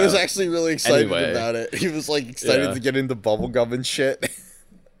stoked about. He was actually really excited about it. He was like excited to get into bubblegum and shit.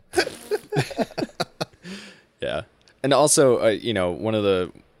 Yeah. And also, one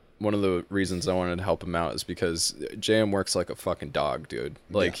of the reasons I wanted to help him out is because JM works like a fucking dog, dude.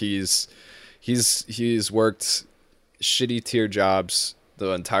 Like he's worked shitty tier jobs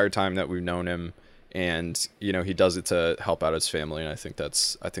the entire time that we've known him. And he does it to help out his family, and I think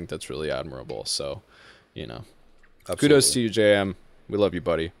that's really admirable. So, kudos to you, JM. We love you,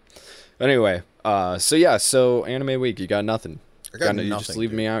 buddy. Anyway, so anime week, you got nothing. I got nothing. You just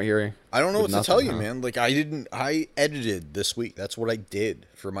leave me out here. I don't know what to tell you, man. Like I edited this week. That's what I did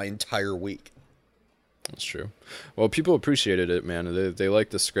for my entire week. That's true. Well, people appreciated it, man. They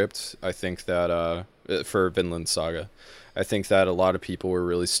liked the script. I think that for Vinland Saga. I think that a lot of people were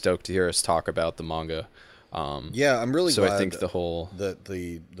really stoked to hear us talk about the manga. Yeah, I'm really So glad I think the whole that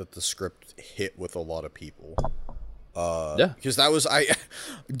the script hit with a lot of people. yeah, Because that was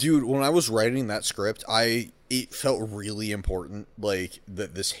dude, when I was writing that script, it felt really important, like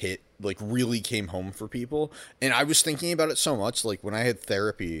that this hit like really came home for people. And I was thinking about it so much, like when I had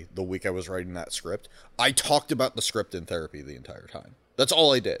therapy the week I was writing that script, I talked about the script in therapy the entire time. That's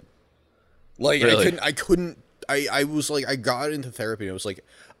all I did. Like Really? I was like, I got into therapy and I was like,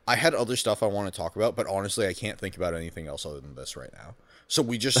 I had other stuff I want to talk about, but honestly I can't think about anything else other than this right now. So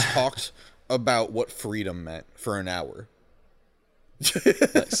we just talked about what freedom meant for an hour.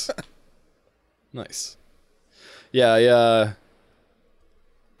 nice, nice. Yeah, yeah.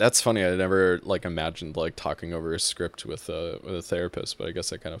 That's funny. I never like imagined like talking over a script with a therapist, but I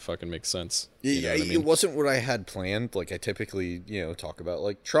guess that kind of fucking makes sense. You know what I mean? It wasn't what I had planned. Like I typically, talk about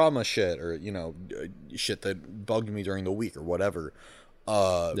like trauma shit or shit that bugged me during the week or whatever.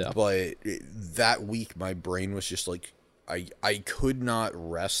 Yeah. But that week, my brain was just like, I could not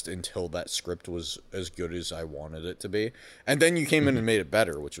rest until that script was as good as I wanted it to be. And then you came in and made it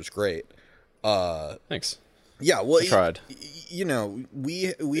better, which was great. Thanks. Yeah, well, I tried.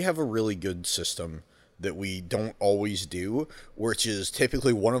 We have a really good system that we don't always do, which is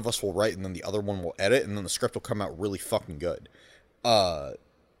typically one of us will write and then the other one will edit, and then the script will come out really fucking good. And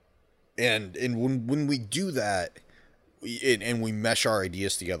when we do that, and we mesh our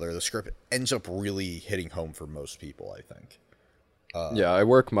ideas together, the script ends up really hitting home for most people, I think. Yeah, I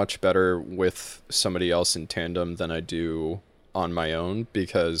work much better with somebody else in tandem than I do on my own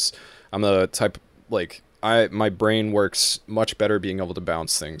because I'm the type like my brain works much better being able to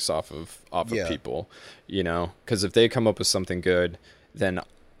bounce things off of people, because if they come up with something good, then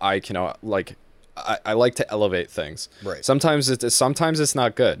I can I like to elevate things. Right. Sometimes it's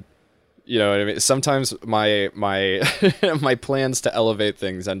not good. You know what I mean? Sometimes my my plans to elevate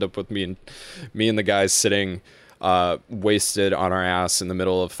things end up with me and the guys sitting wasted on our ass in the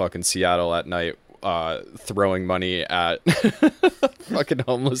middle of fucking Seattle at night, throwing money at fucking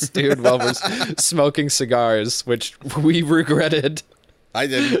homeless dude while we're smoking cigars, which we regretted. I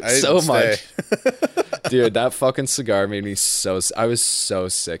didn't so stay. much. Dude, that fucking cigar made me I was so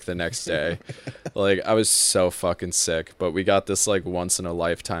sick the next day. Like, I was so fucking sick. But we got this, like,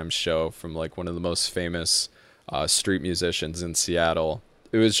 once-in-a-lifetime show from, like, one of the most famous street musicians in Seattle.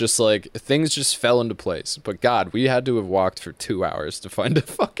 It was just, like, things just fell into place. But, God, we had to have walked for 2 hours to find a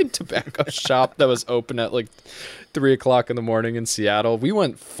fucking tobacco shop that was open at, like, 3 o'clock in the morning in Seattle. We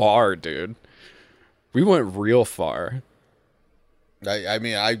went far, dude. We went real far.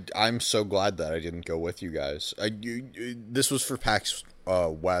 I'm so glad that I didn't go with you guys. This was for PAX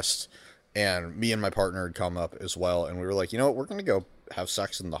West, and me and my partner had come up as well, and we were like, you know what, we're gonna go have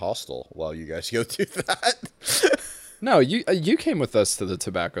sex in the hostel while you guys go do that. No, you came with us to the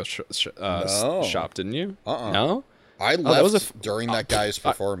tobacco No. shop, didn't you? No, I left that was during that guy's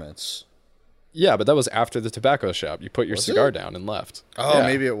performance. Yeah, but that was after the tobacco shop. You put your Was cigar it? down and left. Oh, Yeah.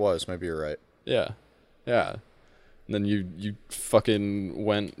 maybe it was. Maybe you're right. Yeah. And then you fucking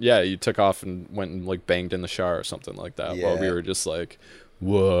went, you took off and went and like banged in the shower or something like that while we Yeah. were just like,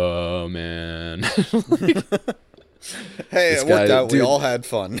 whoa, man. Hey, This it worked guy- out. We dude. all had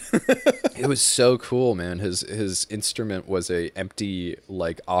fun. It was so cool, man. His instrument was a empty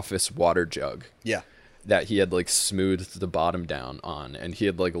like office water jug Yeah. that he had like smoothed the bottom down on, and he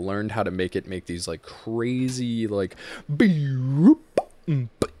had like learned how to make these like crazy like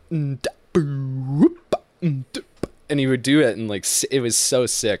and he would do it, and like it was so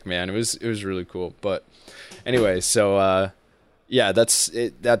sick, man. It was really cool. But anyway, so yeah, that's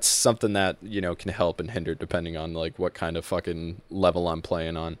something that can help and hinder depending on like what kind of fucking level I'm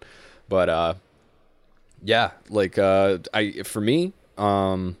playing on. But yeah, like for me,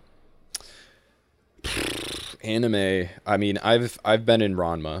 anime, I mean, I've been in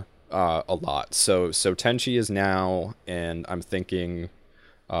Ranma a lot. So Tenchi is now, and I'm thinking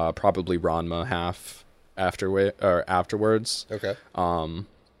probably Ranma half afterwards. Okay.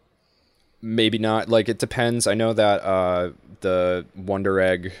 Maybe not. Like, it depends. I know that the Wonder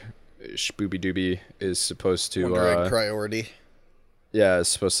Egg Spooby Dooby is supposed to Wonder Egg priority. is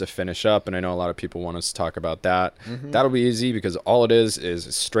supposed to finish up, and I know a lot of people want us to talk about that. Mm-hmm. That'll be easy because all it is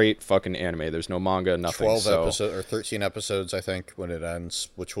straight fucking anime. There's no manga, nothing. 12 so episodes or 13 episodes, I think, when it ends,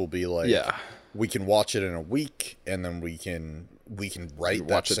 which will be like, yeah. we can watch it in a week, and then we can write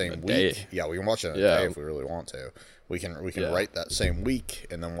that watch it in same a week. day. Yeah, we can watch it in a Yeah. day if we really want to. We can Yeah. write that same week,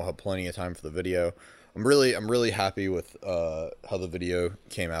 and then we'll have plenty of time for the video. I'm really happy with how the video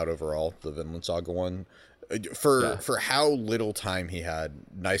came out overall, the Vinland Saga one. For how little time he had,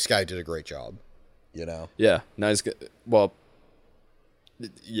 Nice Guy did a great job. you know? Yeah, nice. Well,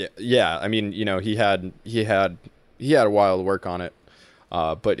 yeah. I mean, you know, he had a while to work on it,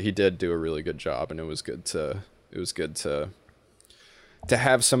 but he did do a really good job, and it was good to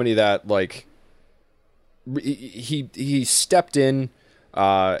have somebody that like he stepped in,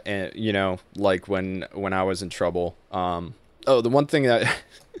 and you know, like when I was in trouble. The one thing that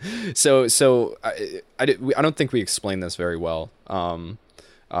so I don't think we explained this very well.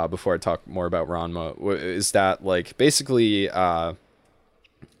 Before I talk more about Ranma, is that like basically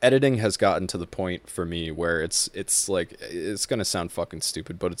editing has gotten to the point for me where it's like, it's gonna sound fucking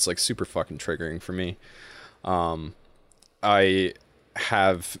stupid, but it's like super fucking triggering for me. I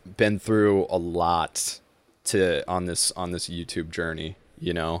have been through a lot on this YouTube journey,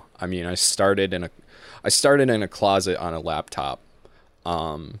 you know. I mean, I started in a closet on a laptop,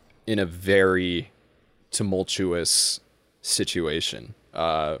 in a very tumultuous situation.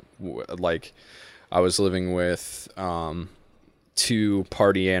 Like I was living with 2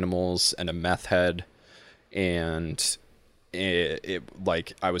 party animals and a meth head, and it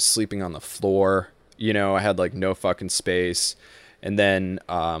like I was sleeping on the floor, you know. I had like no fucking space. And then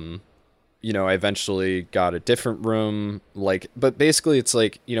you know, I eventually got a different room, like, but basically it's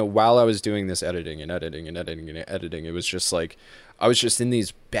like, you know, while I was doing this editing, it was just like I was just in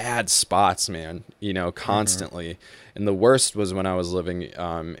these bad spots, man, you know, constantly. And the worst was when I was living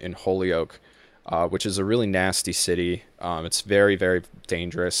in Holyoke, which is a really nasty city. It's very, very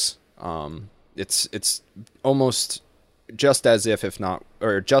dangerous. It's almost just as if not,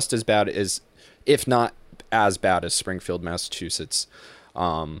 or just as bad as, if not as bad as Springfield, Massachusetts.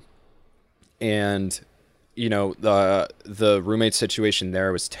 And you know, the roommate situation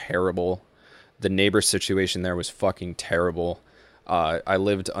there was terrible. The neighbor situation there was fucking terrible. I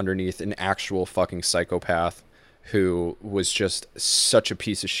lived underneath an actual fucking psychopath who was just such a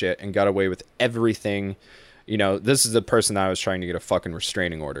piece of shit and got away with everything. You know, this is the person that I was trying to get a fucking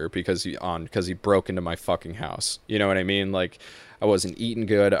restraining order because he broke into my fucking house. You know what I mean? Like, I wasn't eating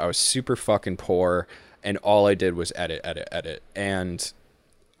good. I was super fucking poor, and all I did was edit. And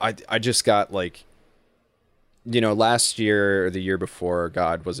I just got like, you know, last year or the year before,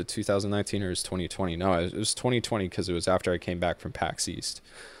 God, was it 2019 or was it 2020? No, it was 2020 because it was after I came back from PAX East.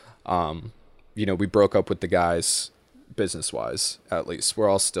 You know, we broke up with the guys, business-wise, at least. We're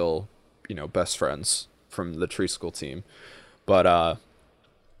all still, you know, best friends from the Tree School team. But,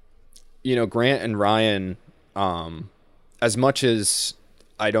 you know, Grant and Ryan, as much as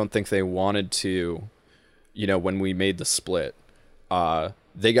I don't think they wanted to, you know, when we made the split,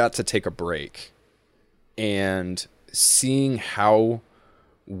 they got to take a break. And seeing how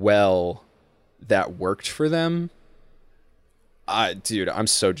well that worked for them, dude, I'm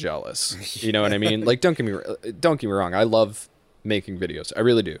so jealous. You know what I mean? Like, don't get me wrong. I love making videos. I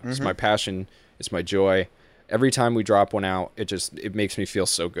really do. It's my passion. It's my joy. Every time we drop one out, it makes me feel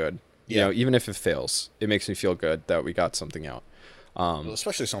so good. You know, even if it fails, it makes me feel good that we got something out. Well,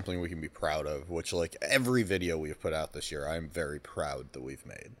 especially something we can be proud of, which, like, every video we've put out this year, I'm very proud that we've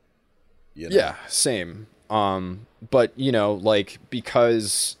made. You know? Yeah, same. But you know, like,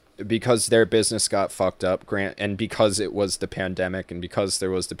 because their business got fucked up, Grant, and because it was the pandemic, and because there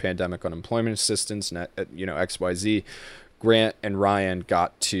was the pandemic unemployment assistance, and you know, XYZ, Grant and Ryan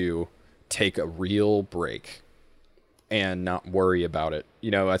got to take a real break and not worry about it.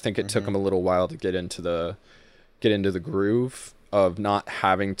 You know, I think it took them a little while to get into the groove of not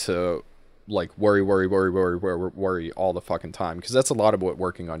having to like worry all the fucking time, because that's a lot of what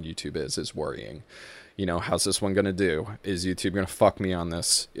working on YouTube is worrying. You know, how's this one gonna do? Is YouTube gonna fuck me on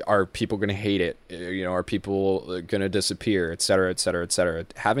this? Are people gonna hate it? You know, are people gonna disappear, etc., etc., etc.?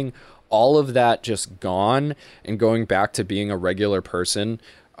 Having all of that just gone and going back to being a regular person,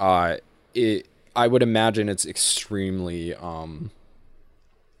 I would imagine it's extremely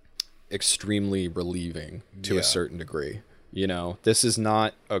relieving to a certain degree. You know, this is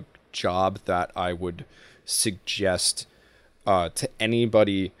not a job that I would suggest to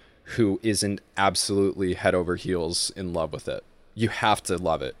anybody who isn't absolutely head over heels in love with it. You have to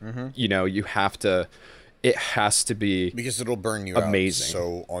love it. You know, it has to be, because it'll burn you amazing out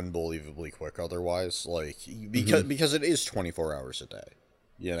so unbelievably quick otherwise, like, because it is 24 hours a day,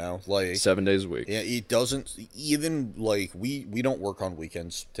 you know, like 7 days a week. Yeah, it doesn't even, like, we don't work on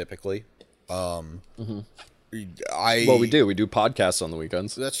weekends typically. Well, we do podcasts on the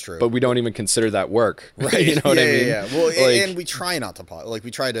weekends. That's true, but we don't even consider that work, right? You know what I mean? Yeah. Well, like, and we try not to we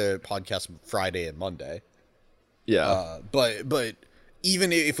try to podcast Friday and Monday. Yeah. But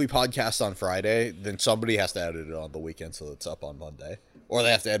even if we podcast on Friday, then somebody has to edit it on the weekend so it's up on Monday, or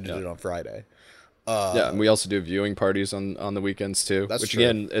they have to edit it on Friday. Yeah, and we also do viewing parties on the weekends too, That's which true.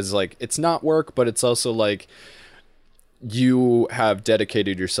 again is like it's not work, but it's also like you have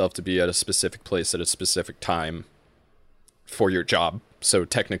dedicated yourself to be at a specific place at a specific time for your job. So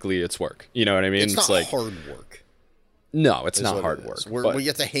technically it's work. You know what I mean? It's not like hard work. no, it's Is not what hard it work. is. But We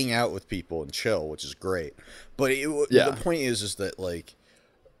get to hang out with people and chill, which is great. But Yeah. the point is that like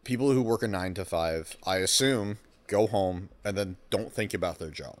people who work a 9 to 5, I assume, go home and then don't think about their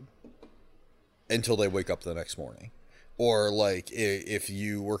job until they wake up the next morning. Or like if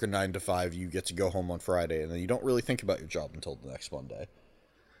you work a 9 to 5, you get to go home on Friday and then you don't really think about your job until the next Monday.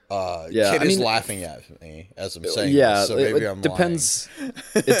 Yeah, Kid I is mean, laughing at me as I'm saying yeah, this, so maybe it I'm depends.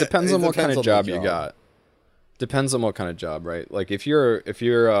 It depends It on what kind depends of on the job you job. got. Depends on what kind of job, right? Like if you're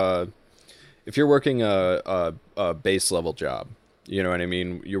working a base level job, you know what I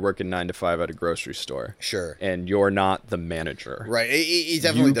mean? You're working 9 to 5 at a grocery store. Sure. And you're not the manager. Right. It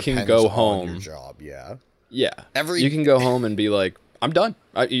definitely You depends can go on home. your job, yeah. Yeah. Every- you can go home and be like, I'm done.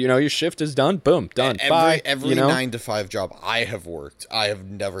 Your shift is done. Boom, done. Bye. Every 9 to 5 job I have worked, I have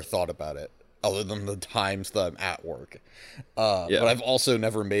never thought about it other than the times that I'm at work. Yeah. But I've also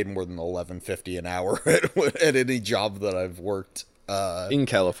never made more than $11.50 an hour at any job that I've worked. In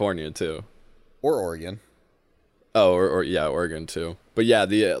California too. Or Oregon. Oh, or yeah, Oregon too. But yeah,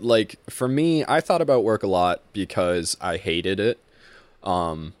 the like for me, I thought about work a lot because I hated it.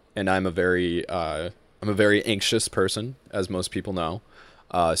 And I'm a very anxious person, as most people know.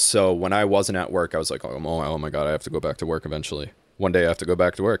 So when I wasn't at work, I was like, oh my God, I have to go back to work eventually. One day I have to go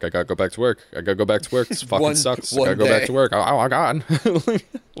back to work. I gotta go back to work. I gotta go back to work. This fucking sucks. I one gotta go back day. to work. Oh my God.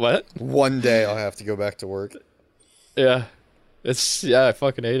 What? One day I'll have to go back to work. Yeah. I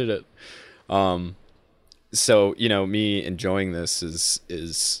fucking hated it. So, me enjoying this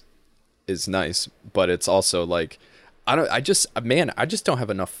is nice, but it's also like I just don't have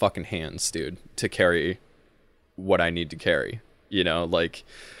enough fucking hands, dude, to carry what I need to carry. Like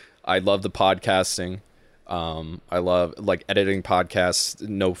I love the podcasting. I love like editing podcasts,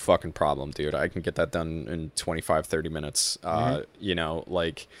 no fucking problem, dude. I can get that done in 25, 30 minutes.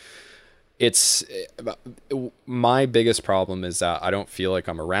 Like it's my biggest problem is that I don't feel like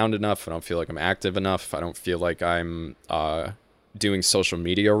I'm around enough. I don't feel like I'm active enough. I don't feel like I'm doing social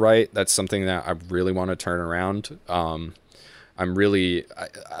media right. That's something that I really want to turn around. I'm really,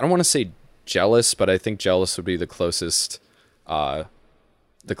 I don't want to say jealous, but I think jealous would be the closest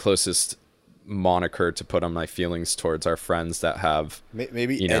moniker to put on my feelings towards our friends that have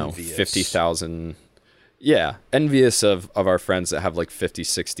Maybe envious. 50,000. Yeah, envious of our friends that have like 50,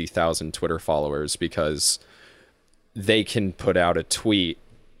 60,000 Twitter followers because they can put out a tweet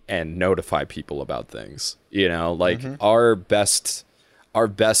and notify people about things. Like our best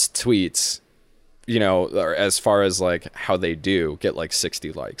tweets, or as far as like how they do, get like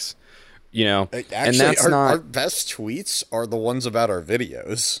 60 likes. Actually, and that's our best tweets are the ones about our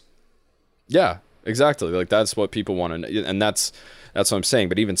videos. Yeah, exactly. Like that's what people want to know, and that's what I'm saying.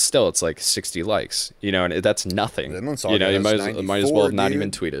 But even still, it's like 60 likes, and that's nothing. Vinland Saga you has might as well have 94, not even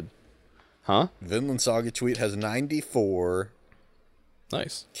dude. tweeted, huh? Vinland Saga tweet has 94.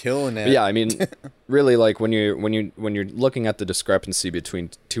 Nice. Killing it. But yeah, I mean, really, like when you're looking at the discrepancy between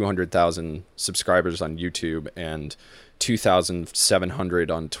 200,000 subscribers on YouTube and 2,700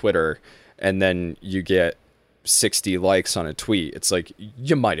 on Twitter, and then you get 60 likes on a tweet, it's like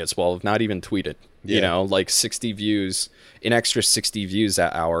you might as well have not even tweeted. Yeah. Like 60 views, an extra 60 views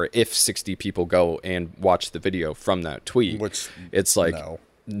that hour if 60 people go and watch the video from that tweet, Which, it's like no.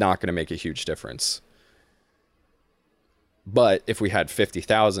 not going to make a huge difference. But if we had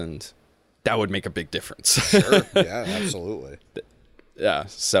 50,000, that would make a big difference. Sure. Yeah, absolutely. Yeah.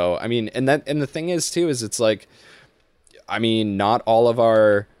 So, I mean, and the thing is too, is it's like, I mean, not all of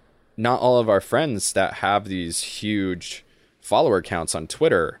our friends that have these huge follower counts on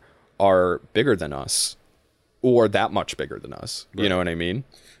Twitter are bigger than us or that much bigger than us. Right. You know what I mean?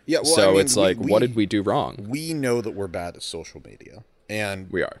 Yeah. Well, so I mean, it's like, what did we do wrong? We know that we're bad at social media, and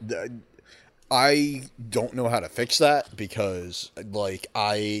we are. I don't know how to fix that because, like,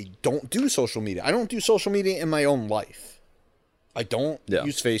 I don't do social media. I don't do social media in my own life. I don't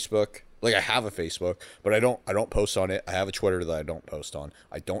use Facebook. Like, I have a Facebook, but I don't post on it. I have a Twitter that I don't post on.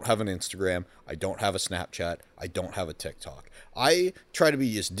 I don't have an Instagram. I don't have a Snapchat. I don't have a TikTok. I try to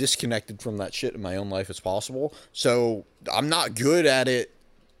be as disconnected from that shit in my own life as possible. So I'm not good at it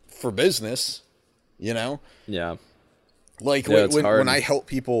for business, Yeah. Like when I help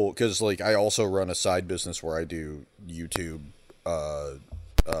people, because like I also run a side business where I do YouTube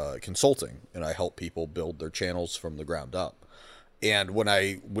consulting, and I help people build their channels from the ground up. And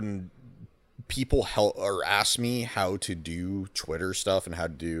when people help or ask me how to do Twitter stuff and how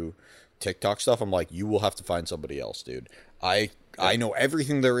to do TikTok stuff, I'm like, you will have to find somebody else, dude. I know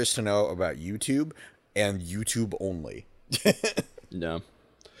everything there is to know about YouTube and YouTube only. Yeah.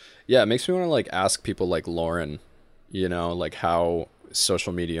 Yeah, it makes me want to like ask people like Lauren, you know, like how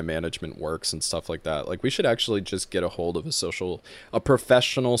social media management works and stuff like that. Like we should actually just get a hold of a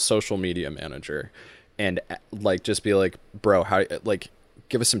professional social media manager and like just be like, bro, how, like,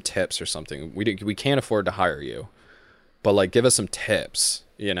 give us some tips or something. We can't afford to hire you, but like give us some tips,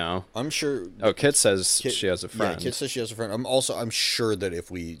 you know? I'm sure. Oh, Kit says she has a friend. Yeah, Kit says she has a friend. I'm sure that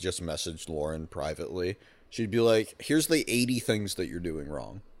if we just messaged Lauren privately, she'd be like, here's the 80 things that you're doing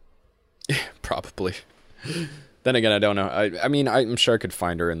wrong. Probably. Then again, I don't know. I mean, I'm sure I could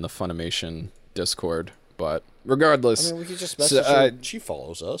find her in the Funimation Discord, but regardless. I mean, we could just message her. She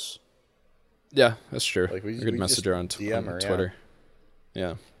follows us. Yeah, that's true. Like we could message her on her, Twitter.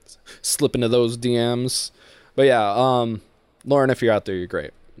 Yeah. Slip into those DMs. But yeah, Lauren, if you're out there, you're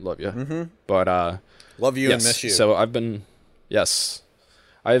great. Love you. Mm-hmm. But love you and miss you. So I've been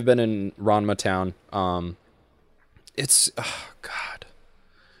in Ranma Town. It's God.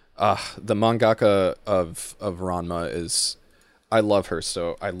 The mangaka of Ranma is, I love her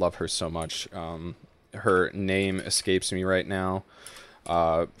so much. Her name escapes me right now,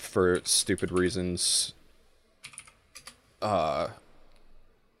 for stupid reasons.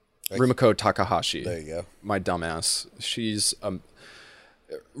 Rumiko Takahashi. There you go. My dumbass. She's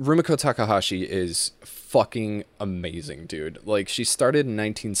Rumiko Takahashi is fucking amazing, dude. Like, she started in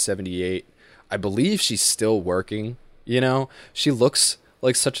 1978. I believe she's still working, you know? She looks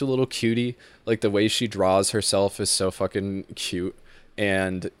like such a little cutie. Like, the way she draws herself is so fucking cute.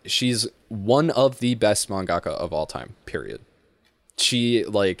 And she's one of the best mangaka of all time, period. She,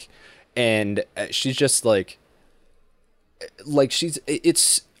 like, and she's just, like she's,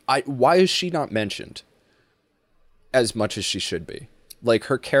 why is she not mentioned as much as she should be? Like,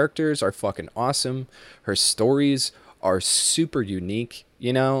 her characters are fucking awesome. Her stories are super unique,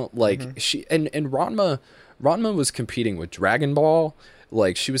 you know? Like, she and Ranma was competing with Dragon Ball.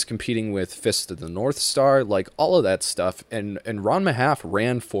 Like, she was competing with Fist of the North Star, like all of that stuff. And Ranma Half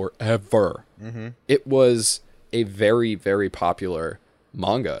ran forever. It was a very, very popular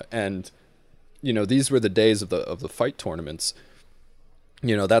manga. And, you know, these were the days of the fight tournaments.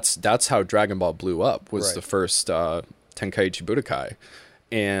 You know, that's how Dragon Ball blew up, was the first Tenkaichi Budokai.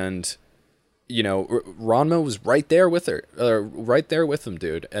 And, you know, Ranma was right there with her, right there with him,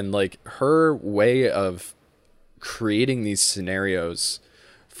 dude. And, like, her way of creating these scenarios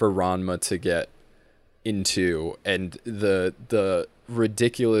for Ranma to get into, and the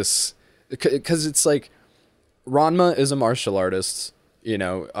ridiculous, because it's like, Ranma is a martial artist, you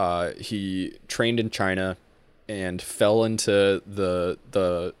know, he trained in China and fell into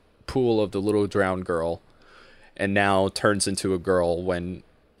the pool of the little drowned girl, and now turns into a girl when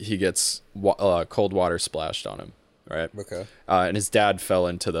he gets cold water splashed on him, right? Okay. And his dad fell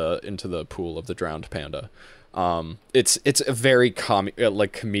into the pool of the drowned panda. It's a very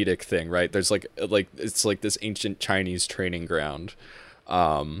comedic thing, right? There's like it's like this ancient Chinese training ground,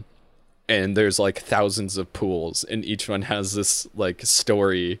 and there's like thousands of pools, and each one has this like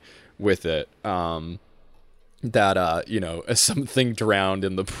story with it. That you know, something drowned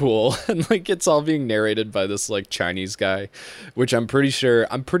in the pool, and like it's all being narrated by this like Chinese guy, which I'm pretty sure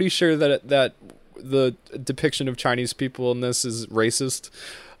that the depiction of Chinese people in this is racist.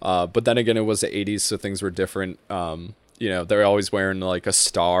 But then again, it was the 80s, so things were different. You know, they're always wearing like a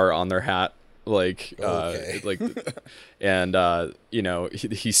star on their hat, like and you know,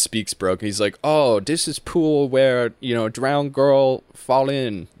 he speaks broken. He's like, oh, this is pool where, you know, drowned girl fall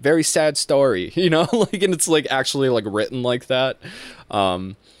in, very sad story, you know. Like, and it's like actually like written like that.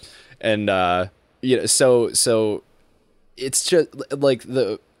 And you know, so it's just like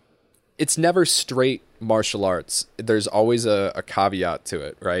it's never straight martial arts. There's always a caveat to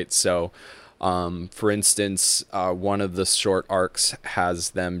it, right? So for instance, one of the short arcs has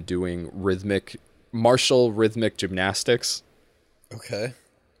them doing martial rhythmic gymnastics. Okay.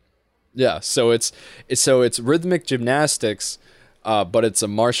 Yeah, so it's rhythmic gymnastics, but it's a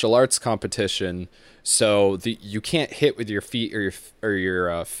martial arts competition. So you can't hit with your feet or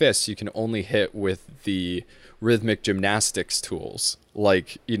your fists. You can only hit with the rhythmic gymnastics tools,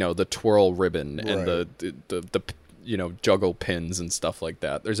 like, you know, the twirl ribbon and the you know, juggle pins and stuff like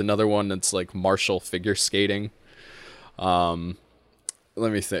that. There's another one that's like martial figure skating. Let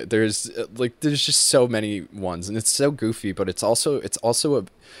me think. There's just so many ones, and it's so goofy, but it's also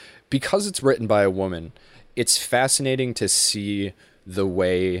because it's written by a woman, it's fascinating to see the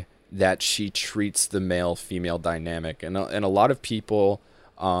way that she treats the male-female dynamic, and a lot of people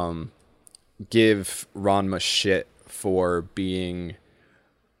give Ranma shit for being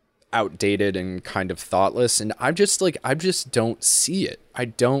outdated and kind of thoughtless, and I just don't see it. I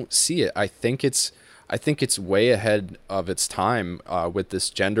don't see it. I think it's way ahead of its time with this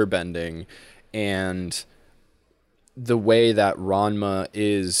gender bending and the way that Ranma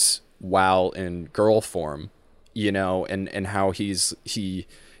is while in girl form, you know, and how he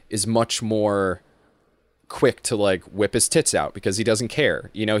is much more quick to like whip his tits out because he doesn't care.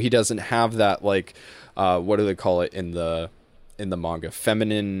 You know, he doesn't have that like what do they call it in the manga?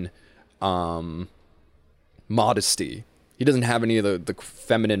 Feminine modesty. He doesn't have any of the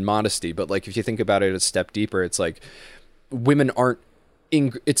feminine modesty, but like if you think about it a step deeper, it's like women aren't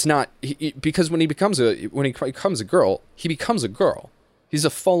it's not because when he becomes a girl, he becomes a girl. He's a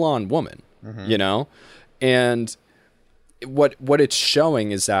full-on woman, you know? And what it's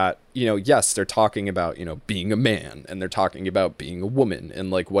showing is that, you know, yes, they're talking about, you know, being a man, and they're talking about being a woman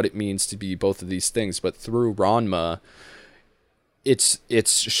and like what it means to be both of these things, but through Ranma, it's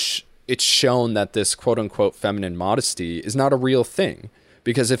shown that this quote unquote feminine modesty is not a real thing.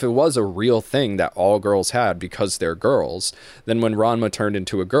 Because if it was a real thing that all girls had because they're girls, then when Ranma turned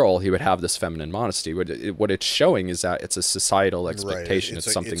into a girl, he would have this feminine modesty. What it's showing is that it's a societal expectation. Right.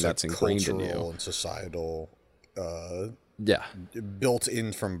 It's something that's ingrained in you. And societal, yeah, built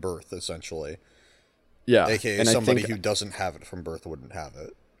in from birth, essentially. Yeah, AKA and somebody who doesn't have it from birth wouldn't have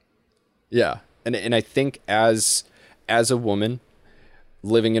it. Yeah, and I think as a woman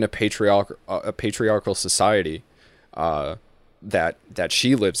living in a patriarchal society, that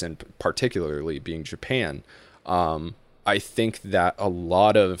she lives in, particularly being Japan, I think that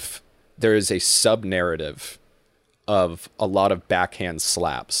there is a sub-narrative of a lot of backhand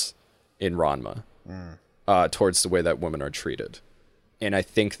slaps in Ranma towards the way that women are treated. And I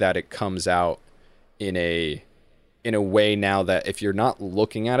think that it comes out in a way now that if you're not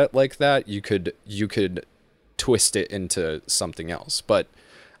looking at it like that, you could twist it into something else. But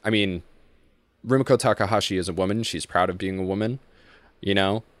I mean, Rumiko Takahashi is a woman. She's proud of being a woman, you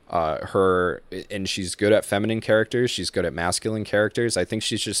know, and she's good at feminine characters. She's good at masculine characters. I think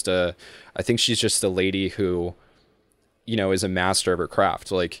she's just a lady who, you know, is a master of her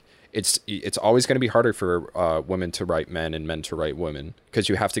craft. Like it's always going to be harder for women to write men and men to write women, because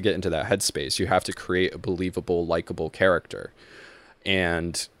you have to get into that headspace. You have to create a believable, likable character.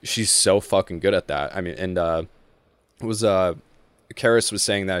 And she's so fucking good at that. I mean, and it was Karis was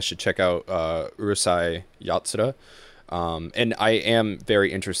saying that I should check out Urusei Yatsura, and I am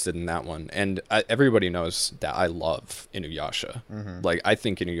very interested in that one. And everybody knows that I love Inuyasha. Like, I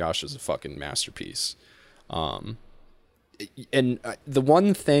think Inuyasha is a fucking masterpiece. And the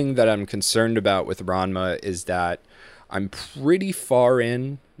one thing that I'm concerned about with Ranma is that I'm pretty far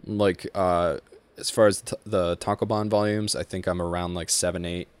in, like, as far as the Tankobon volumes. I think I'm around like 7,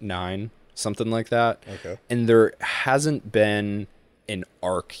 8, 9, something like that. Okay. And there hasn't been an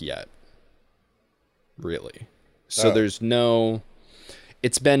arc yet, really. So there's no,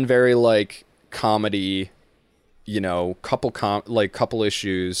 it's been very like comedy, you know, couple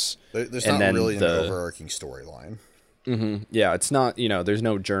issues. There's and not then really an overarching storyline. Yeah, it's not, you know, there's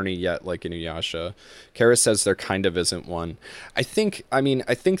no journey yet like Inuyasha. Kara says there kind of isn't one. I think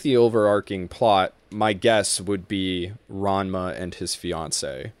the overarching plot, my guess would be Ranma and his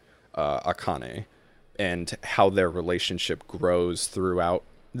fiance, Akane, and how their relationship grows throughout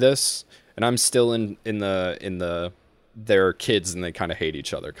this. And I'm still in the they're kids and they kind of hate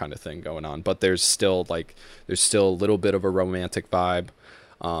each other kind of thing going on, but there's still a little bit of a romantic vibe.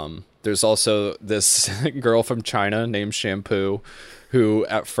 There's also this girl from China named Shampoo, who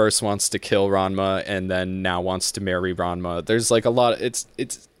at first wants to kill Ranma and then now wants to marry Ranma. There's like a lot.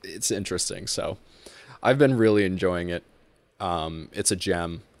 It's interesting. So I've been really enjoying it. It's a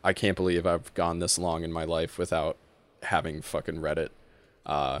gem. I can't believe I've gone this long in my life without having fucking read it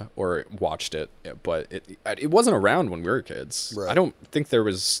or watched it. But it wasn't around when we were kids. Right. I don't think it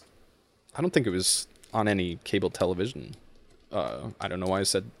was on any cable television. I don't know why I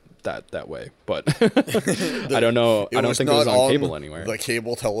said that way, but I don't know. I don't think it was on cable anywhere. The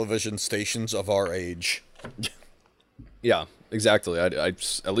cable television stations of our age. Yeah, exactly. I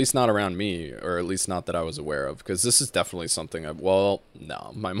at least not around me, or at least not that I was aware of, because this is definitely something no,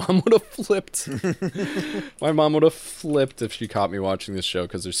 my mom would have flipped. My mom would have flipped if she caught me watching this show,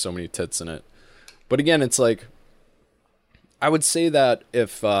 because there's so many tits in it. But again, it's like, I would say that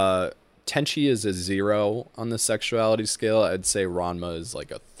if Tenchi is a 0 on the sexuality scale, I'd say Ranma is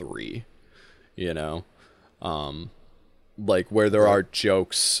like a 3, you know? Like, where there are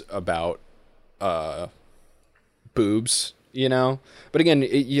jokes about boobs, you know? But again,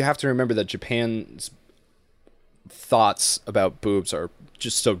 you have to remember that Japan's thoughts about boobs are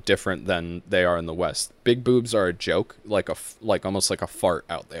just so different than they are in the West. Big boobs are a joke, like almost like a fart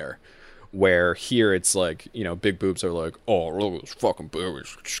out there. Where here it's like, you know, big boobs are like, oh, look at those fucking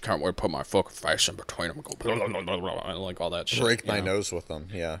boobies. Just can't wait to put my fucking face in between them and go blah, blah, blah, blah, blah, and like all that shit. Break my nose with them,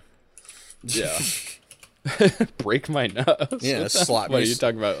 yeah. Yeah. Break my nose? Yeah, slap me. What are you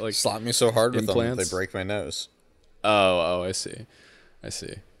talking about? Like slap me so hard with them implants? that they break my nose. Oh, I see.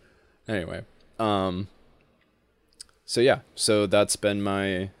 Anyway, so yeah, so that's been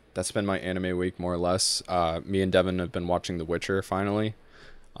my anime week more or less. Me and Devin have been watching The Witcher finally.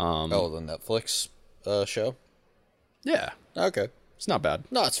 The Netflix show? Yeah. Okay. It's not bad.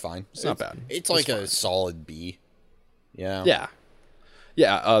 No, it's fine. It's not bad. It's like a solid B. Yeah. Yeah.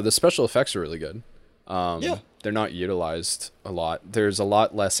 Yeah, the special effects are really good. Yeah. They're not utilized a lot. There's a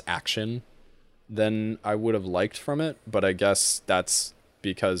lot less action than I would have liked from it, but I guess that's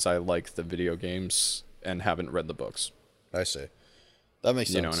because I like the video games and haven't read the books. I see. That makes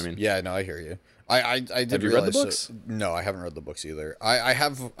sense. You know what I mean? Yeah, no, I hear you. I did Have you read the books? No, I haven't read the books either.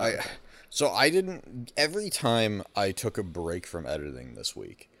 So I didn't. Every time I took a break from editing this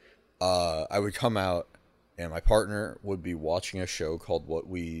week, I would come out and my partner would be watching a show called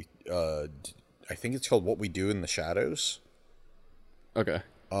I think it's called What We Do in the Shadows. Okay.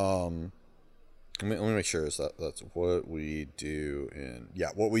 Let me make sure that's What We Do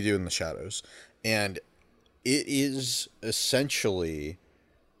What We Do in the Shadows. And it is essentially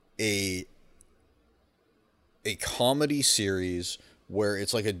a comedy series where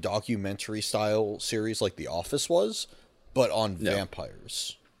it's like a documentary style series like The Office was, but on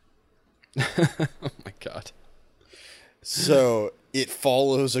vampires. Oh my god. So it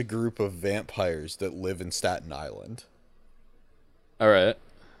follows a group of vampires that live in Staten Island. All right.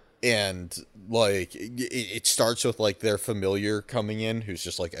 And like it starts with like their familiar coming in, who's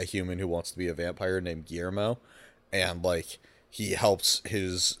just like a human who wants to be a vampire named Guillermo, and like he helps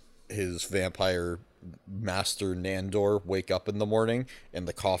his vampire master Nandor wake up in the morning, and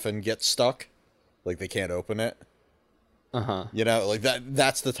the coffin gets stuck, like they can't open it. You know, like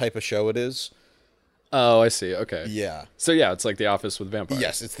that's the type of show it is. Oh, I see. Okay. Yeah. So yeah, it's like The Office with vampires.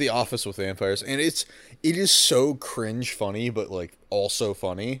 Yes, it's The Office with vampires, and it is so cringe funny, but like also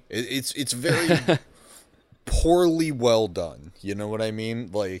funny. It's very poorly well done. You know what I mean?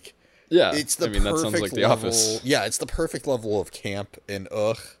 Like, yeah, it's the that sounds perfect like The level. Office. Yeah, it's the perfect level of camp and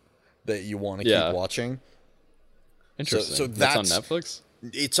that you want to keep watching. Interesting. So that's on Netflix.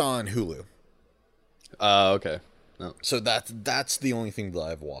 It's on Hulu. Okay. No. So that's the only thing that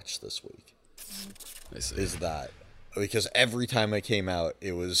I've watched this week. I see. Is that because every time I came out,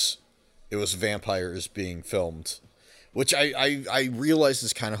 it was vampires being filmed, which I realized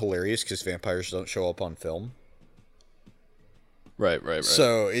is kind of hilarious because vampires don't show up on film. Right.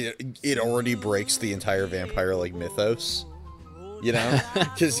 So it already breaks the entire vampire like mythos, you know,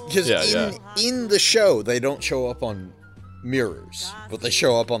 because in the show they don't show up on mirrors, but they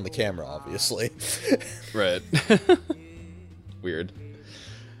show up on the camera, obviously. Right. Weird.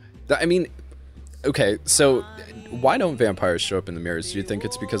 I mean, okay, so why don't vampires show up in the mirrors? Do you think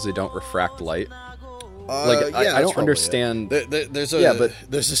it's because they don't refract light? I don't understand. There's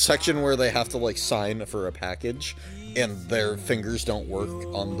a section where they have to like sign for a package, and their fingers don't work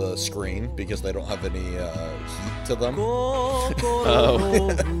on the screen because they don't have any heat to them.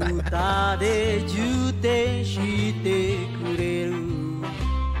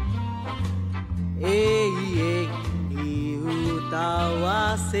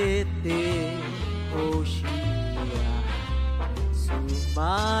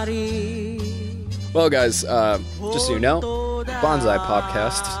 Well, guys, just so you know, Bonsai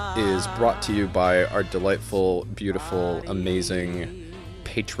Podcast is brought to you by our delightful, beautiful, amazing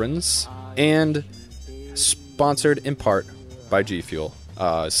patrons and sponsored in part by G Fuel.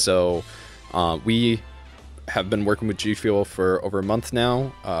 We have been working with G Fuel for over a month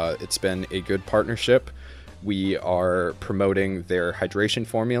now. It's been a good partnership. We are promoting their hydration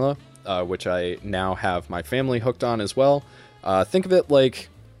formula, which I now have my family hooked on as well. Think of it like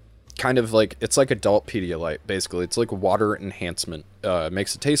kind of like it's like adult Pedialyte. Basically, it's like water enhancement. It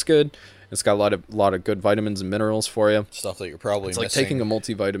makes it taste good. It's got a lot of good vitamins and minerals for you. Stuff that you're probably it's missing. like taking a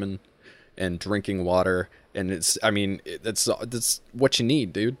multivitamin and drinking water, and that's what you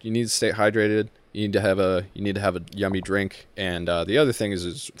need, dude. You need to stay hydrated. You need to have a yummy drink, and the other thing is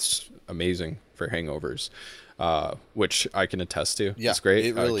it's amazing for hangovers, which I can attest to. Yeah, it's great.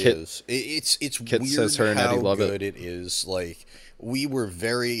 It really is. It's Kit weird says her and how Eddie love good it is. Like, we were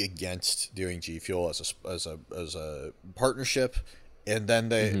very against doing G Fuel as a partnership, and then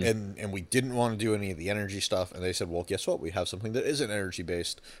they and we didn't want to do any of the energy stuff, and they said, well, guess what? We have something that isn't energy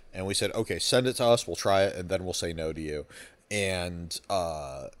based, and we said, okay, send it to us. We'll try it, and then we'll say no to you. and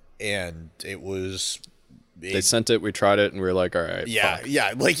it was. They sent it, we tried it, and we were like, all right, Yeah, fuck.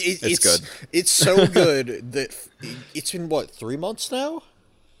 yeah. Like it's good. It's so good that it's been what, 3 months now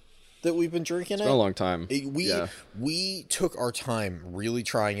that we've been drinking it. It's been a long time. We took our time really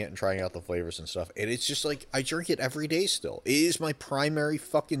trying it and trying out the flavors and stuff, and it's just like I drink it every day still. It is my primary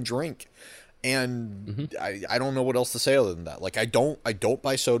fucking drink. And I don't know what else to say other than that. Like I don't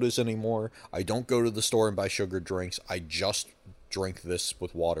buy sodas anymore. I don't go to the store and buy sugared drinks. I just drink this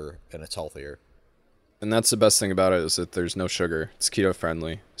with water, and it's healthier. And that's the best thing about it, is that there's no sugar. It's keto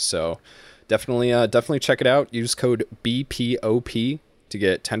friendly. So definitely check it out. Use code BPOP to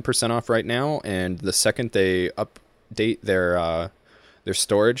get 10% off right now. And the second they update their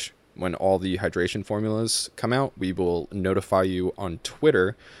storage, when all the hydration formulas come out, we will notify you on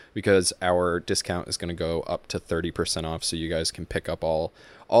Twitter, because our discount is going to go up to 30% off, so you guys can pick up all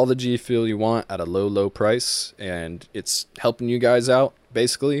the G Fuel you want at a low price, and it's helping you guys out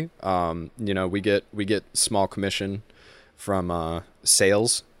basically. We get small commission from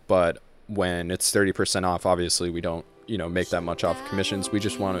sales, but when it's 30% off, obviously we don't make that much off commissions. We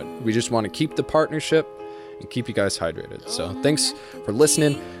just want to keep the partnership and keep you guys hydrated. So thanks for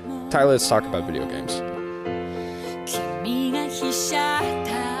listening. Tyler, let's talk about video games.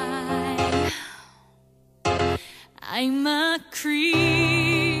 I'm a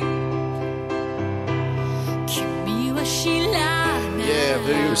creep. Yeah,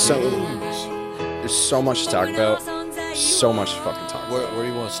 video games. There's so much to talk about. So much to fucking talk about. Where do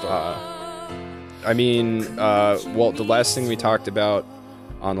you want to start? The last thing we talked about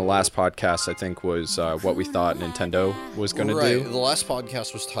on the last podcast, I think, was what we thought Nintendo was going to do. The last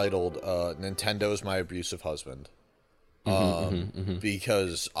podcast was titled Nintendo is My Abusive Husband.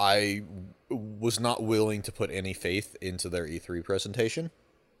 Because I was not willing to put any faith into their E3 presentation.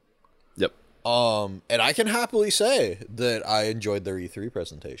 Yep. And I can happily say that I enjoyed their E3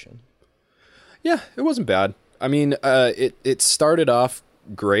 presentation. Yeah, it wasn't bad. I mean, it started off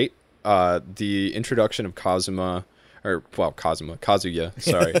great. The introduction of Kazuya,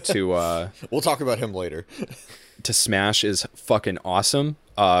 sorry, to we'll talk about him later. To Smash is fucking awesome.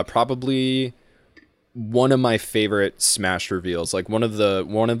 Probably one of my favorite Smash reveals. Like one of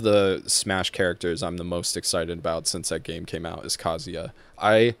the Smash characters I'm the most excited about since that game came out is Kazuya.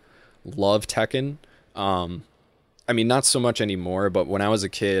 I love Tekken. I mean, not so much anymore, but when I was a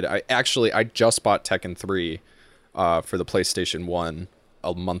kid, I just bought Tekken 3 for the PlayStation 1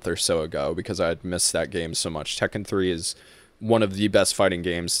 a month or so ago, because I had missed that game so much. Tekken 3 is one of the best fighting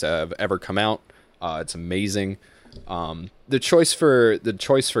games to have ever come out. It's amazing. The choice for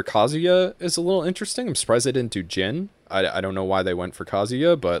Kazuya is a little interesting. I'm surprised they didn't do Jin. I don't know why they went for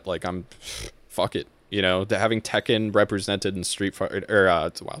Kazuya, but like fuck it. Having Tekken represented in Street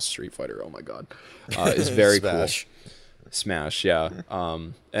Fighter, Street Fighter. Oh my god, is very cool. Smash, yeah.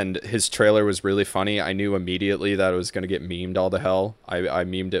 And his trailer was really funny. I knew immediately that it was going to get memed all to hell. I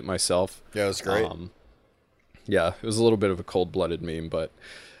memed it myself. Yeah, it was great. Yeah, it was a little bit of a cold-blooded meme, but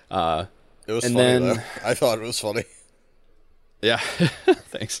it was funny, though. I thought it was funny. Yeah,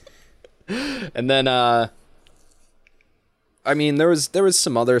 thanks. And then, I mean, there was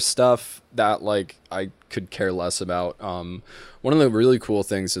some other stuff that like I could care less about. One of the really cool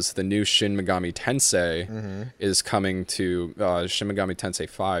things is the new Shin Megami Tensei is coming to Shin Megami Tensei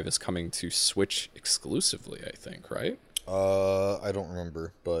 5 is coming to Switch exclusively, I think, right? I don't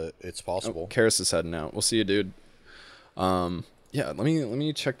remember, but it's possible. Karis is heading out. We'll see you, dude. Yeah, let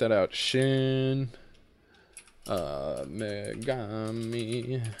me check that out. Shin Megami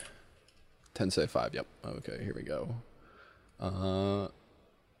Tensei 5. Yep. Okay, here we go.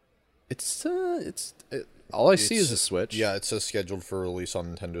 All I see is a Switch. Yeah, it says scheduled for release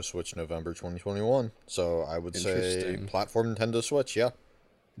on Nintendo Switch November 2021. So I would say platform Nintendo Switch, yeah.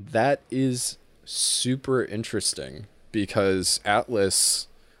 That is super interesting because Atlas,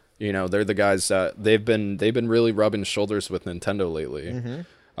 they're the guys that they've been really rubbing shoulders with Nintendo lately.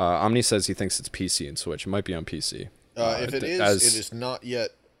 Omni says he thinks it's PC and Switch. It might be on PC. If it is, it is not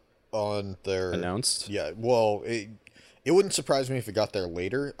yet on their announced. Yeah, well, it wouldn't surprise me if it got there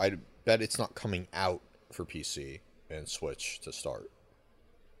later. I bet it's not coming out for PC and Switch to start.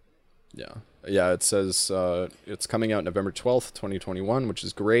 Yeah, it says it's coming out November 12th, 2021, which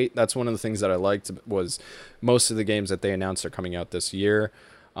is great. That's one of the things that I liked was most of the games that they announced are coming out this year.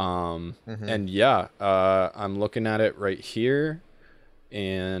 And yeah, I'm looking at it right here,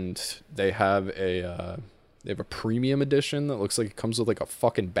 and they have a premium edition that looks like it comes with like a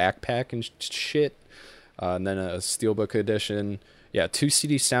fucking backpack and shit. And then a Steelbook edition. Yeah, 2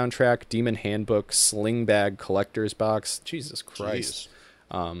 CD soundtrack, Demon Handbook, Sling Bag Collector's Box. Jesus Christ.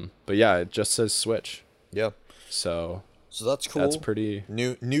 But yeah, it just says Switch. Yeah. So So that's cool. That's pretty.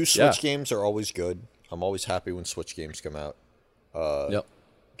 New Switch games are always good. I'm always happy when Switch games come out. Yep.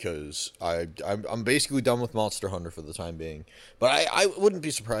 Because I'm basically done with Monster Hunter for the time being. But I wouldn't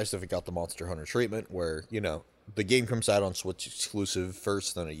be surprised if it got the Monster Hunter treatment where, you know, the game comes out on Switch exclusive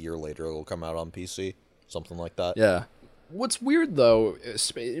first, then a year later it'll come out on PC. Something like that. Yeah. What's weird, though,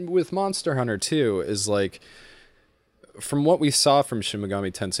 with Monster Hunter 2 is, like, from what we saw from Shin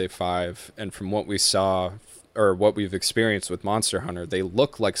Megami Tensei 5 and from what we saw, or what we've experienced with Monster Hunter, they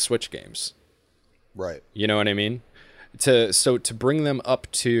look like Switch games. Right. You know what I mean? To bring them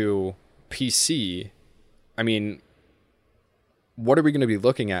up to PC, I mean, what are we going to be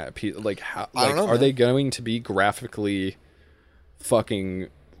looking at? Like, how? Like, I don't know, are they going to be graphically fucking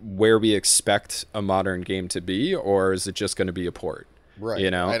where we expect a modern game to be, or is it just going to be a port? Right.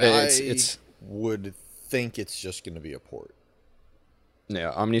 You know, And it's would think it's just going to be a port. Yeah,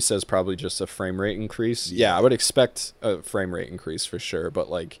 Omni says probably just a frame rate increase. Yeah, I would expect a frame rate increase for sure, but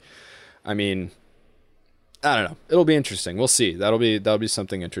like, I mean, I don't know. It'll be interesting. We'll see. That'll be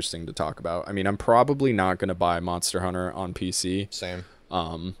something interesting to talk about. I mean, I'm probably not going to buy Monster Hunter on PC. Same.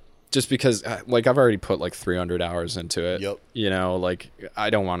 Just because, like, I've already put like 300 hours into it. Yep. You know, like, I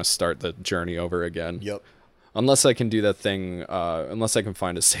don't want to start the journey over again. Yep. Unless I can do that thing. Unless I can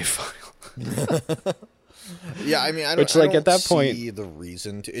find a save file. Yeah, I mean, I don't at that see point, the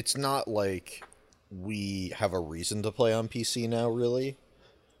reason to. It's not like we have a reason to play on PC now, really.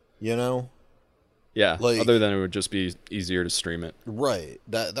 You know. Yeah, like, other than it would just be easier to stream it. Right.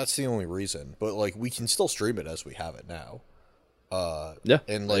 That's the only reason. But like we can still stream it as we have it now. Yeah.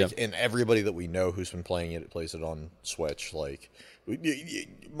 And like and everybody that we know who's been playing it plays it on Switch. Like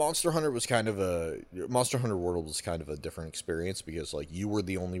Monster Hunter World was kind of a different experience because like you were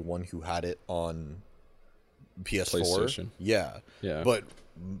the only one who had it on PS4. PlayStation. Yeah. Yeah. But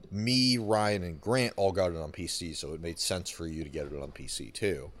me, Ryan, and Grant all got it on PC, so it made sense for you to get it on PC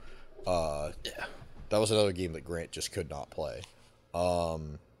too. Yeah. That was another game that Grant just could not play,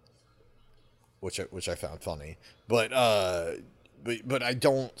 which I found funny. But I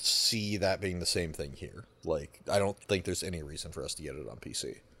don't see that being the same thing here. Like, I don't think there's any reason for us to get it on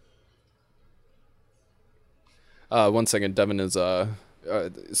PC. 1 second, Devin is so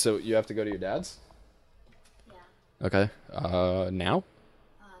you have to go to your dad's? Yeah. Okay. Now? No, I have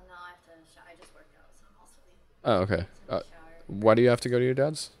to shower. I just worked out, so I'm also leaving. Oh, okay. Shower. Why do you have to go to your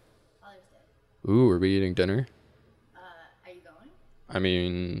dad's? Father's Day. Ooh, are we eating dinner? Are you going? I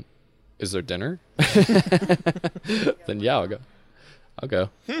mean, is there dinner? Then yeah, I'll go.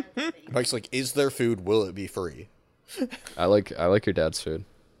 Mike's like, is there food? Will it be free? I like your dad's food.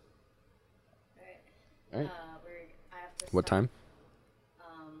 All right. All right. I have to What time?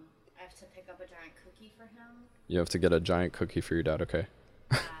 I have to pick up a giant cookie for him You have to get a giant cookie for your dad, okay?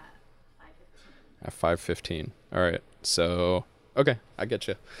 at 5:15. At 5:15. All right. So, okay, I get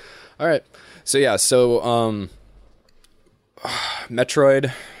you. All right. So yeah,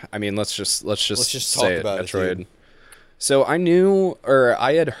 Metroid, I mean, let's just talk say it, about it, Metroid. dude. So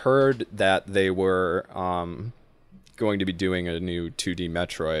I had heard that they were going to be doing a new 2D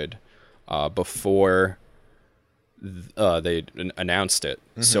Metroid before they announced it.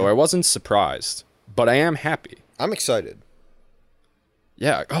 Mm-hmm. So I wasn't surprised, but I am happy. I'm excited.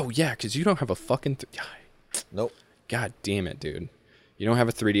 Yeah. Oh yeah, because you don't have a fucking. Nope. God damn it, dude. You don't have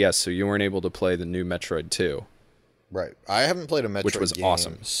a 3DS, so you weren't able to play the new Metroid 2. Right. I haven't played a Metroid Which was game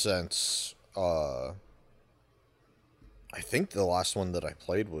awesome. since I think the last one that I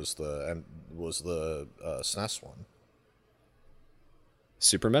played was the SNES one.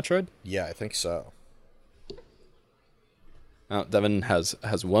 Super Metroid? Yeah, I think so. Oh, Devin has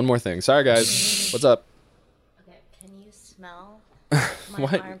one more thing. Sorry, guys. What's up? Okay, can you smell my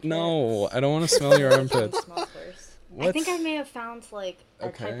What? armpits? No, I don't want to smell your armpits. Smell first. I What? think I may have found like a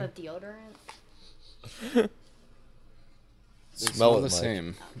Okay. type of deodorant. They Smell it, the Mike.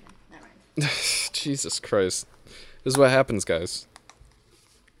 same. Okay, never mind. Jesus Christ. This is what happens, guys.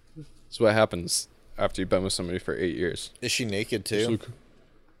 This is what happens after you've been with somebody for 8 years. Is she naked too?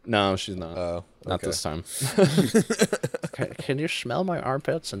 No, she's not. Oh, Not okay. this time. Can you smell my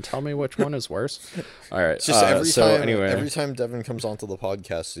armpits and tell me which one is worse? All right. It's just anyway, every time Devin comes onto the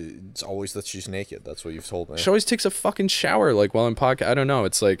podcast, it's always that she's naked. That's what you've told me. she always takes a fucking shower like while I'm podcast. I don't know.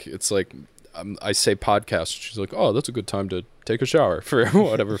 It's like I say podcast. She's like, oh, that's a good time to take a shower for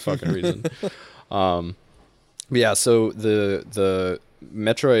whatever fucking reason. Yeah. So the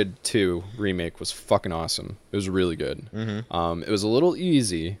Metroid 2 remake was fucking awesome. It was really good. Mm-hmm. It was a little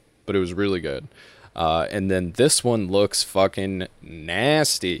easy, but it was really good. And then this one looks fucking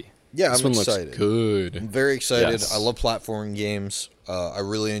nasty. Yeah, this I'm one excited. looks good. I'm very excited. Yes. I love platforming games. I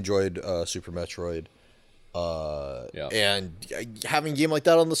really enjoyed Super Metroid. Yeah. And having a game like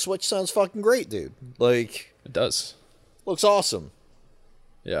that on the Switch sounds fucking great, dude. Like, It does. looks awesome.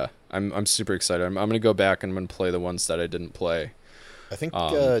 Yeah, I'm super excited. I'm gonna go back and I'm gonna play the ones that I didn't play. I think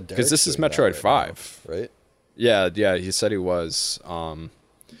Because this is Derek's Metroid doing that right 5. now, right? Yeah, he said he was.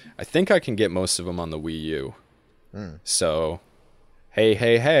 I think I can get most of them on the Wii U. So,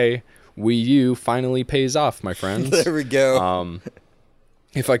 hey, Wii U finally pays off, my friends. There we go.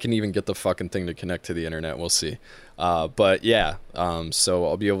 If I can even get the fucking thing to connect to the internet, we'll see. But yeah, so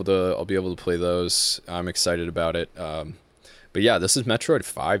I'll be able to play those. I'm excited about it. But yeah, this is Metroid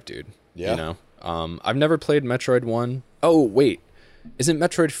 5, dude. Yeah. You know, I've never played Metroid 1. Oh wait, isn't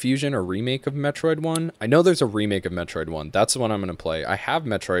Metroid Fusion a remake of Metroid 1? I know there's a remake of Metroid 1. That's the one I'm gonna play. I have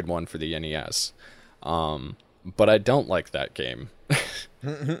Metroid 1 for the NES, but I don't like that game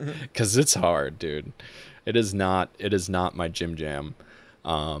because it's hard, dude. It is not my jam.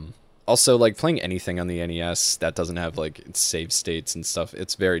 Also, like, playing anything on the NES that doesn't have like save states and stuff,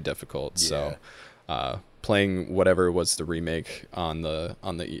 it's very difficult. So playing whatever was the remake on the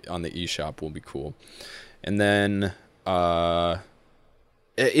eShop will be cool. And then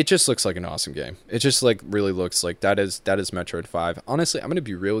it just looks like an awesome game. It just like really looks like that is Metroid 5. Honestly, I'm gonna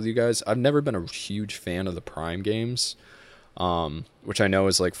be real with you guys. I've never been a huge fan of the Prime games, which I know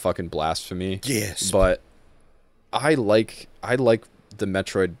is like fucking blasphemy. Yes. But I like the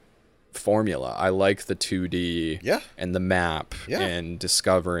Metroid formula. I like the 2D and the map and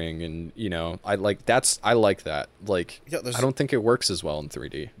discovering, and you know, I like that. Like, I don't think it works as well in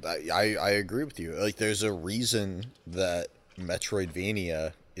 3D. I agree with you. Like, there's a reason that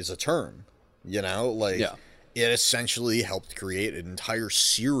Metroidvania is a term, you know, like it essentially helped create an entire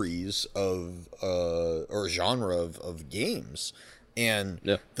series of or genre of games, and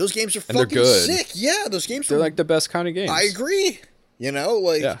those games are fucking good. sick. Yeah, those games They're like the best kind of games. I agree. You know,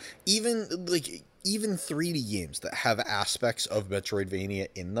 like even 3D games that have aspects of Metroidvania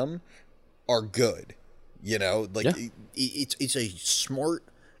in them are good. You know, like it's a smart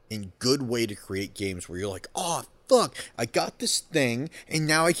and good way to create games where you're like, oh fuck, I got this thing, and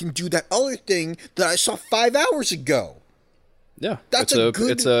now I can do that other thing that I saw 5 hours ago. Yeah, That's a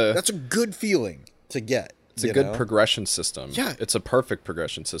good feeling to get. It's a good progression system. Yeah. It's a perfect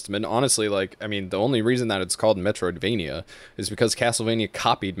progression system. And honestly, like, I mean, the only reason that it's called Metroidvania is because Castlevania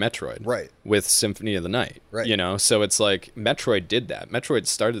copied Metroid. Right. With Symphony of the Night. Right. You know, so it's like Metroid did that. Metroid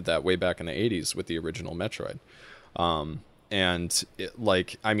started that way back in the 80s with the original Metroid. And it,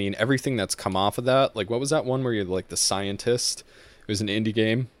 like, I mean, everything that's come off of that, like, what was that one where you're like the scientist? It was an indie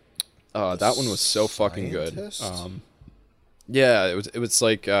game. That one was so fucking good. Yeah, it was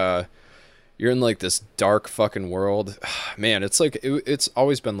like, you're in like this dark fucking world. Man, it's like it's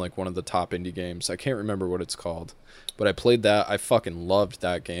always been like one of the top indie games. I can't remember what it's called, but I played that. I fucking loved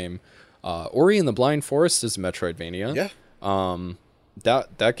that game. Ori and the Blind Forest is Metroidvania. Yeah.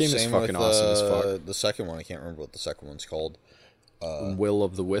 That game is fucking awesome as fuck. The second one, I can't remember what the second one's called. Will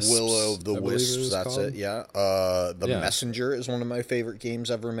of the Wisps. Will of the I believe Wisps, that's called. it, yeah. The Messenger is one of my favorite games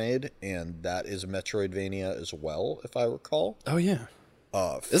ever made, and that is Metroidvania as well, if I recall. Oh yeah.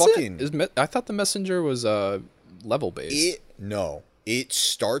 Fucking I thought the Messenger was level based. No. It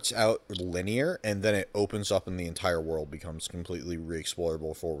starts out linear, and then it opens up and the entire world becomes completely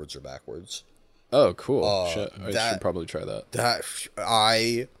re-explorable forwards or backwards. Oh, cool. Shit. I should probably try that.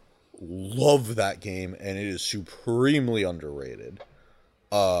 I love that game, and it is supremely underrated.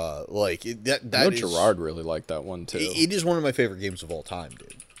 Like that. I know Gerard really liked that one too. It is one of my favorite games of all time,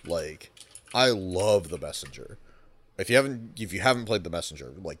 dude. Like, I love The Messenger. If you haven't played The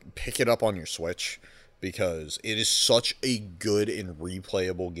Messenger, like, pick it up on your Switch, because it is such a good and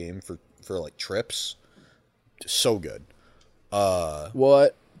replayable game for like trips. So good.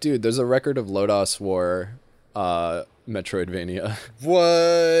 What? Dude, there's a record of Lodoss War Metroidvania.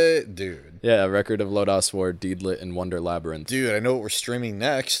 What? Dude. Yeah, a record of Lodoss War, Deedlit, and Wonder Labyrinth. Dude, I know what we're streaming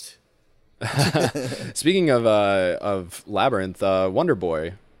next. Speaking of Labyrinth, Wonder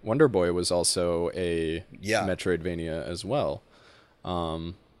Boy. Wonder Boy was also a Metroidvania as well.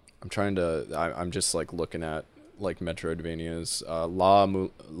 I'm just like looking at like Metroidvanias. La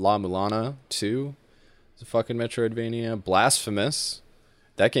Mulana 2 is a fucking Metroidvania. Blasphemous.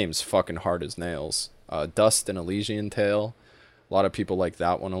 That game's fucking hard as nails. Dust and Elysian Tale. A lot of people like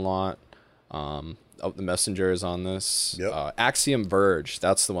that one a lot. The Messenger is on this. Yep. Axiom Verge.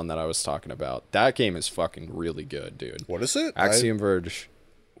 That's the one that I was talking about. That game is fucking really good, dude. What is it? Axiom Verge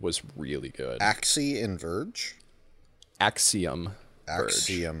was really good. Axie and Verge? Axiom Verge.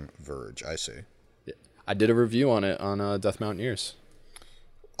 Axiom Verge. I see. Yeah. I did a review on it on Death Mountaineers.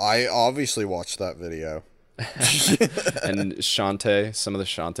 I obviously watched that video. And Shantae, some of the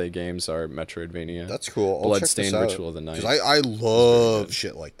Shantae games are Metroidvania. That's cool. I'll Bloodstained check this out, Ritual of the Night. 'cause I love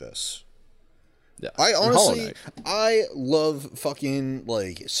shit like this. Yeah. I And Hollow honestly, Knight. I love fucking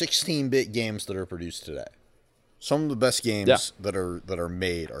like 16-bit games that are produced today. Some of the best games Yeah. that are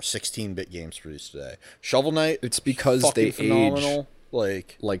made are 16-bit games produced today. Shovel Knight, It's because fucking they age phenomenal.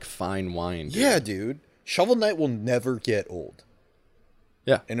 like fine wine. Dude. Yeah, dude. Shovel Knight will never get old,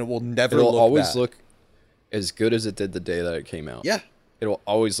 Yeah. and it will never It'll look always bad. look as good as it did the day that it came out. Yeah. It'll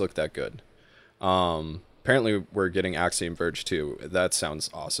always look that good. Apparently we're getting Axiom Verge too. That sounds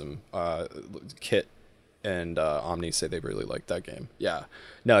awesome. Kit and Omni say they really like that game. Yeah.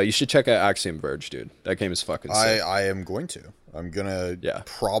 No, you should check out Axiom Verge, dude. That game is fucking sick. I am going to. I'm gonna Yeah.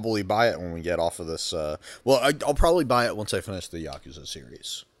 probably buy it when we get off of this. I'll probably buy it once I finish the Yakuza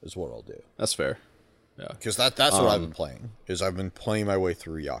series. Is what I'll do. That's fair. Yeah. Because that's what I've been playing. Is I've been playing my way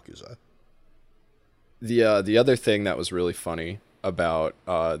through Yakuza. The other thing that was really funny about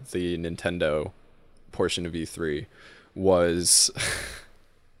the Nintendo portion of E3 was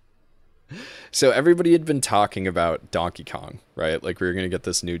so everybody had been talking about Donkey Kong, right? Like we were gonna get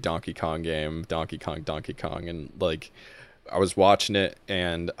this new Donkey Kong game, Donkey Kong, and like I was watching it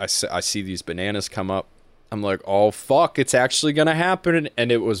and I see these bananas come up. I'm like, oh fuck, it's actually gonna happen,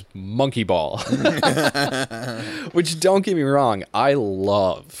 and it was Monkey Ball. Which, don't get me wrong, I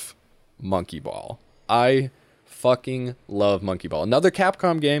love Monkey Ball. I fucking love Monkey Ball. Another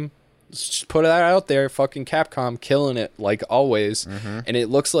Capcom game. Let's just put that out there. Fucking Capcom killing it like always. And it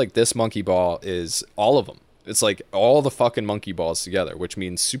looks like this Monkey Ball is all of them. It's like all the fucking Monkey Balls together, which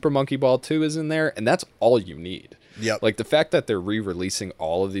means Super Monkey Ball 2 is in there, and that's all you need. Yep. Like the fact that they're re-releasing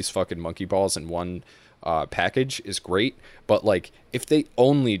all of these fucking Monkey Balls in one package is great, but like if they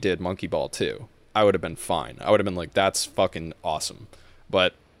only did Monkey Ball 2, I would have been fine. I would have been like, that's fucking awesome.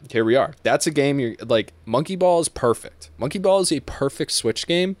 But here we are. That's a game you're like, Monkey Ball is perfect. Monkey Ball is a perfect Switch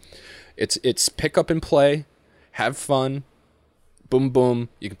game. It's pick up and play, have fun, boom boom.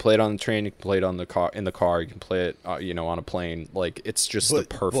 You can play it on the train, you can play it on the car, in the car, you can play it on a plane. Like it's just the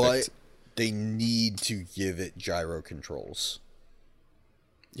perfect. But they need to give it gyro controls.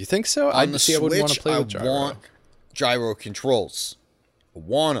 You think so? On the see. I Switch, wouldn't want to play with gyro. want gyro controls. I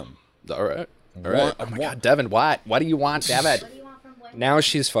want them. All right. All right. Oh my God, Devin, what? What do you want, Devin? What do you want from Bueno? Now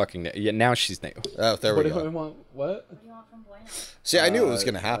she's fucking. Yeah, now she's new. Oh, there we go. want? What? What do you want from Bueno? See, I knew it was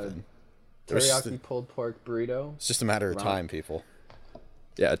going to happen. Teriyaki pulled pork burrito. It's just a matter of time, people.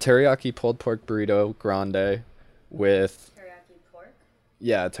 Yeah, teriyaki pulled pork burrito grande with Teriyaki pork.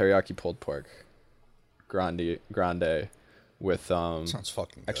 teriyaki pulled pork grande with Sounds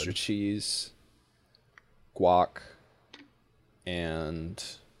fucking extra good. cheese, guac, and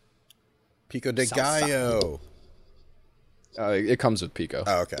Pico de Salsa. Gallo. it comes with pico.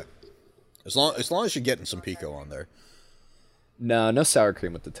 Oh, okay. As long as you're getting some pico on there. No sour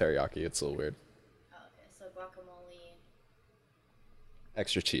cream with the teriyaki. It's a little weird. Oh, okay, so guacamole,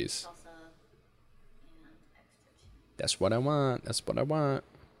 Extra cheese. salsa, and extra cheese. That's what I want. That's what I want.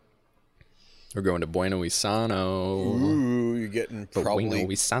 We're going to Bueno Isano. Ooh, you're getting probably Bueno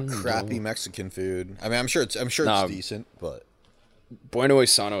Isano. crappy Mexican food. I mean, I'm sure it's Nah. decent, but Bueno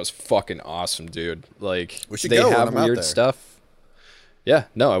Isano is fucking awesome, dude. Like We should they go when have I'm out weird there. stuff. Yeah,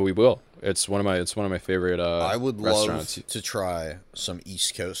 no, we will. It's one of my favorite I would restaurants. love to try some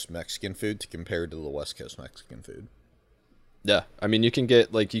East Coast Mexican food to compare to the West Coast Mexican food. Yeah, I mean you can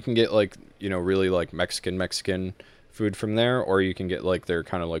get really like Mexican food from there, or you can get like their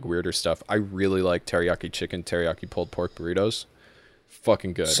kind of like weirder stuff. I really like teriyaki chicken, teriyaki pulled pork burritos.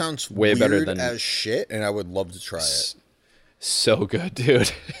 Fucking good. Sounds way weird better than as shit, and I would love to try it. so good,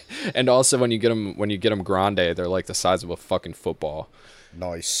 dude. And also when you get them grande, they're like the size of a fucking football.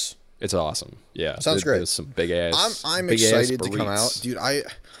 Nice. It's awesome. Yeah, Sounds great. There's some big ass. I'm big ass excited to come out, burritos. dude.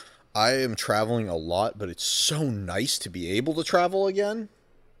 I am traveling a lot, but it's so nice to be able to travel again.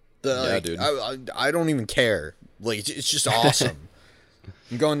 Yeah, dude. I don't even care. Like it's just awesome.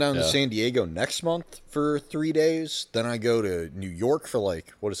 I'm going down to Yeah. San Diego next month for 3 days. Then I go to New York for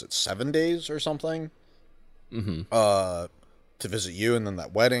like 7 days or something. Mm-hmm. To visit you, and then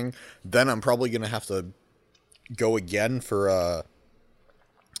that wedding. Then I'm probably gonna have to go again for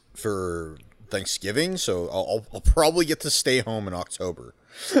Thanksgiving. So I'll probably get to stay home in October.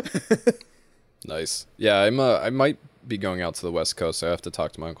 Nice. Yeah, I might be going out to the West Coast. I have to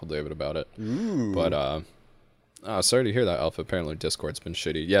talk to my Uncle David about it. Ooh. But sorry to hear that, Alpha. Apparently Discord's been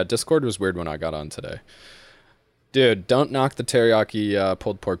shitty. Yeah, Discord was weird when I got on today. Dude, don't knock the teriyaki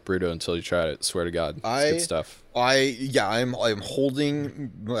pulled pork burrito until you try it. Swear to God, it's good stuff. I'm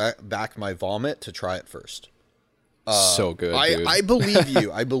holding back my vomit to try it first. So good, dude. I believe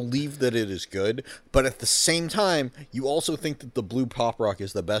you. I believe that it is good, but at the same time, you also think that the blue Pop Rock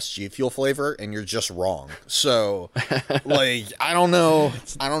is the best G Fuel flavor, and you're just wrong. So, like, I don't know.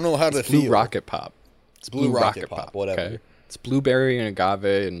 I don't know how to Blue feel. Rocket Pop. It's Blue Rocket Pop, whatever. It's blueberry and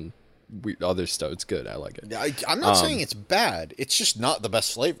agave and other stuff. It's good. I like it. I'm not saying it's bad. It's just not the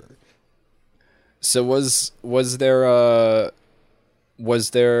best flavor. So was there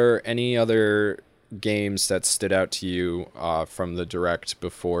any other games that stood out to you from the direct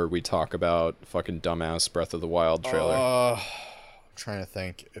before we talk about fucking dumbass Breath of the Wild trailer? I'm trying to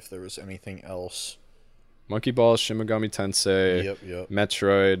think if there was anything else. Monkey Ball, Shin Megami Tensei, Yep.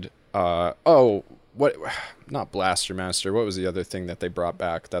 Metroid. What? Not Blaster Master. What was the other thing that they brought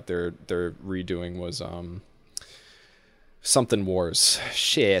back that they're redoing? Was something Wars.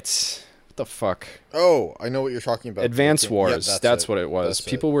 Shit. What the fuck? Oh, I know what you're talking about. Advance Wars. Yeah, that's what it was. That's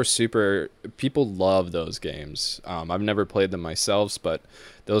People love those games. I've never played them myself, but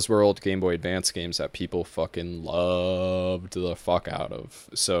those were old Game Boy Advance games that people fucking loved the fuck out of.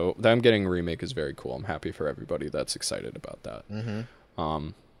 So them getting a remake is very cool. I'm happy for everybody that's excited about that. Mm-hmm.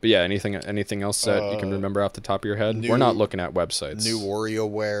 But yeah, anything else that you can remember off the top of your head? We're not looking at websites. New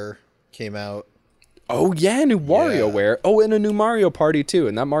WarioWare came out. Oh yeah, new WarioWare. Oh, and a new Mario Party too,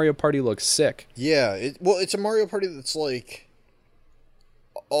 and that Mario Party looks sick. Yeah, it's a Mario Party that's like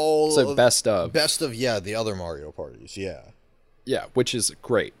all It's like best of the other Mario parties. Yeah, which is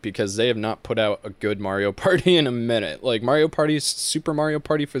great because they have not put out a good Mario Party in a minute. Like Super Mario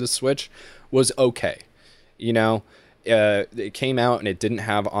Party for the Switch was okay. You know, it came out and it didn't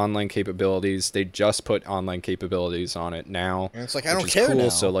have online capabilities. They just put online capabilities on it now. And it's like, I don't care now.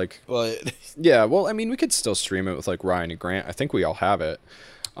 So like, but yeah, well, I mean, we could still stream it with like Ryan and Grant. I think we all have it.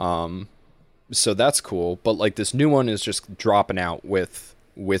 So that's cool. But like this new one is just dropping out with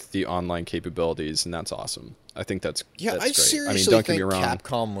the online capabilities, and that's awesome. I think that's I great. seriously don't think get me wrong.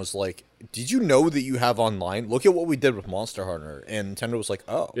 Capcom was like, did you know that you have online? Look at what we did with Monster Hunter. And Nintendo was like,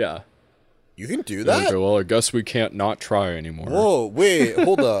 oh, Yeah. you can do that? Okay, well, I guess we can't not try anymore. Whoa, wait,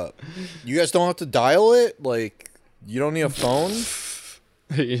 hold up. You guys don't have to dial it? Like, you don't need a phone?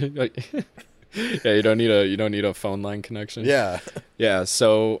 Yeah, you don't need a phone line connection. Yeah. Yeah,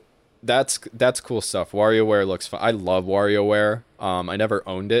 so that's cool stuff. WarioWare looks fun. I love WarioWare. I never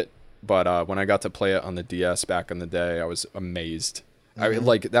owned it, but when I got to play it on the DS back in the day, I was amazed.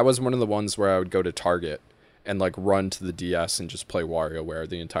 That was one of the ones where I would go to Target and like run to the DS and just play WarioWare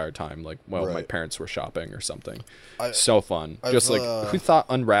the entire time, like my parents were shopping or something. So fun. Just like who thought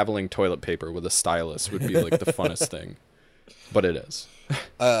unraveling toilet paper with a stylus would be like the funnest thing? But it is.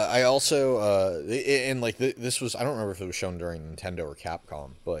 I also and like this was, I don't remember if it was shown during Nintendo or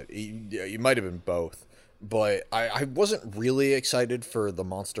Capcom, but it might have been both. But I wasn't really excited for the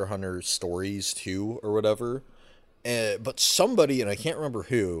Monster Hunter Stories 2 or whatever. But somebody, and I can't remember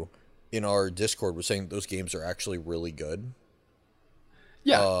who, in our Discord was saying those games are actually really good.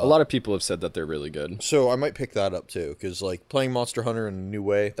 Yeah, a lot of people have said that they're really good. So I might pick that up too, because like playing Monster Hunter in a new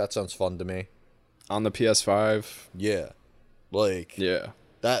way, that sounds fun to me. On the PS5. Yeah, like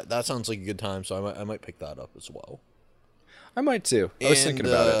that sounds like a good time. So I might pick that up as well. I might too. I was thinking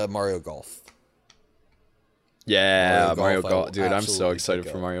about it. Mario Golf. Yeah, Mario Mario Golf, Golf. Dude, I'm so excited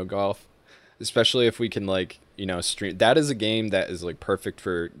for Mario Golf. Especially if we can like, stream. That is a game that is like perfect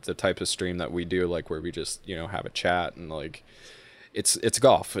for the type of stream that we do, like where we just, have a chat and like it's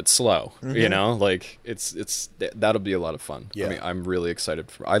golf. It's slow, like that'll be a lot of fun. Yeah. I mean, I'm really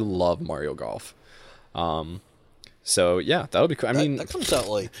excited I love Mario Golf. So yeah, that'll be cool. I mean, that comes out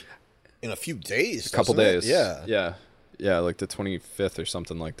like in a few days, a couple days. Yeah, like the 25th or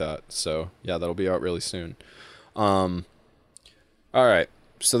something like that. So yeah, that'll be out really soon. All right.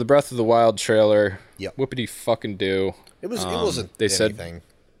 So the Breath of the Wild trailer, whoopity fucking do. It wasn't they anything, said,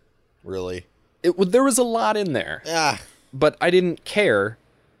 really. There was a lot in there. Yeah. But I didn't care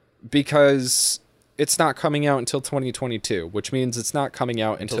because it's not coming out until 2022, which means it's not coming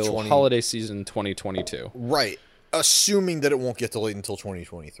out until holiday season 2022. Right. Assuming that it won't get delayed until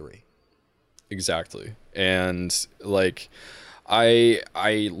 2023. Exactly. And like I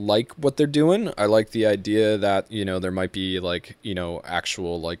like what they're doing. I like the idea that, there might be like,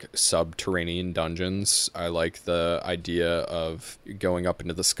 actual like subterranean dungeons. I like the idea of going up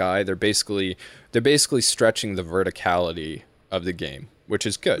into the sky. They're basically stretching the verticality of the game, which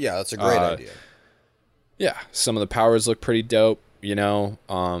is good. Yeah, that's a great idea. Yeah, some of the powers look pretty dope, Like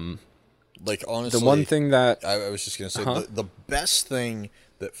honestly, the one thing that I was just going to say the best thing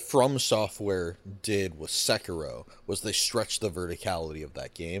that From Software did with Sekiro was they stretched the verticality of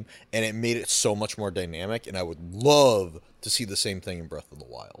that game, and it made it so much more dynamic, and I would love to see the same thing in Breath of the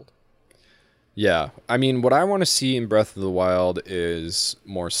Wild. Yeah. I mean, what I want to see in Breath of the Wild is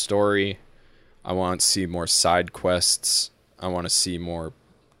more story. I want to see more side quests. I want to see more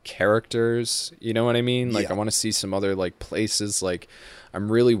characters. You know what I mean? Like, Yeah. I want to see some other, like, places. Like,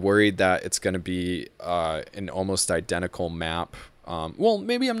 I'm really worried that it's going to be an almost identical map. Well,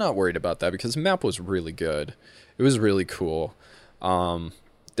 maybe I'm not worried about that because the map was really good. It was really cool.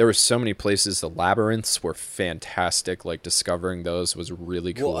 There were so many places. The labyrinths were fantastic. Like, discovering those was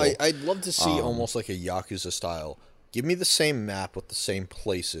really cool. Well, I'd love to see almost like a Yakuza style. Give me the same map with the same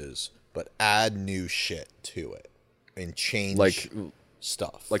places, but add new shit to it and change like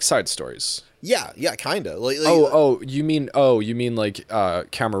stuff. like side stories. Yeah, kind of. Like, You mean like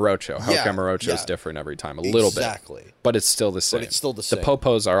Kamurocho? How Yeah, Kamurocho is yeah. different every time, a little bit, Exactly. but it's still the same. it's still the same. The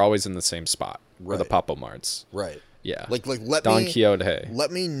popos are always in the same spot, or the Right. Popomards. Right. Yeah, Like let Don me Quixote.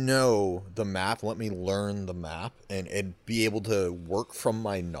 let me know the map, let me learn the map and be able to work from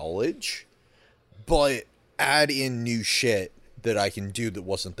my knowledge, but add in new shit that I can do that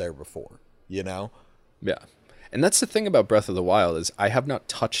wasn't there before, you know? Yeah, and that's the thing about Breath of the Wild is I have not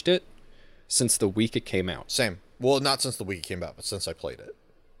touched it since the week it came out. Same. Well, not since the week it came out, but since I played it.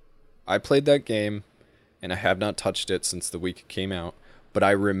 I played that game, and I have not touched it since the week it came out. But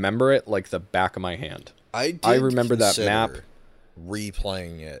I remember it like the back of my hand. I remember that map.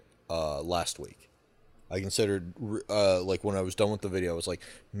 Replaying it last week. I considered like when I was done with the video, I was like,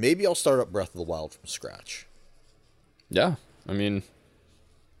 maybe I'll start up Breath of the Wild from scratch. Yeah, I mean,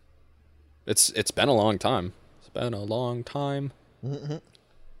 it's been a long time. It's been a long time.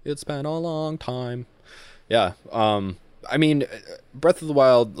 It's been a long time. Yeah. I mean, Breath of the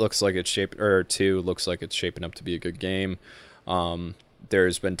Wild looks like it's 2 looks like it's shaping up to be a good game.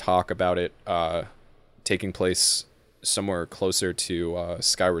 There's been talk about it taking place somewhere closer to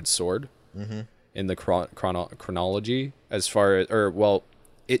Skyward Sword in the chronology, as far as,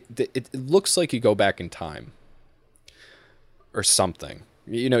 it looks like you go back in time or something.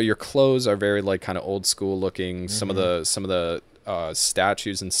 You know, your clothes are very like kind of old school looking. Some of the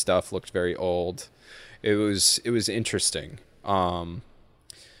statues and stuff looked very old. It was interesting. And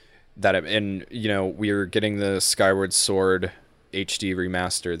you know, we're getting the Skyward Sword HD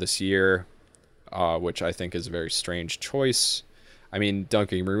remaster this year, which I think is a very strange choice. I mean, don't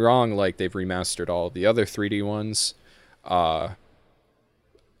get me wrong, like they've remastered all the other 3D ones.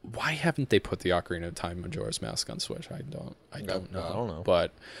 Why haven't they put the Ocarina of Time Majora's Mask on Switch? I don't know.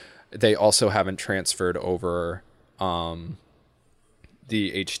 But they also haven't transferred over the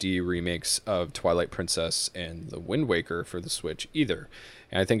HD remakes of Twilight Princess and the Wind Waker for the Switch either.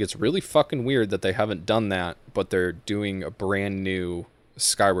 And I think it's really fucking weird that they haven't done that, but they're doing a brand new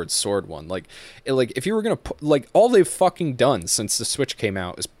Skyward Sword one. Like if you were gonna like, all they've fucking done since the Switch came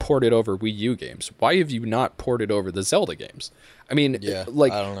out is ported over Wii U games. Why have you not ported over the Zelda games? I mean, I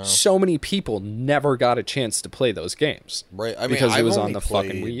don't know. so many people never got a chance to play those games, Right. I mean, because it I've was on only the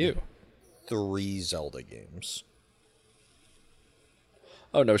fucking played Wii U. 3 Zelda games.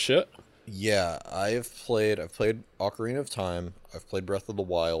 Oh no shit. Yeah, I've played Ocarina of Time, I've played Breath of the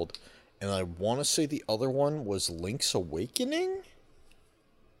Wild, and I want to say the other one was Link's Awakening?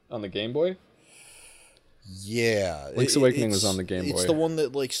 On the Game Boy? Yeah. Link's Awakening was on the Game It's Boy. the one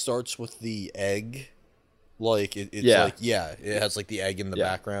that like starts with the egg. Like it's Yeah. like it has like the egg in the Yeah.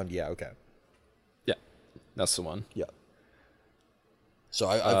 background. Yeah, okay. Yeah, that's the one. Yeah. So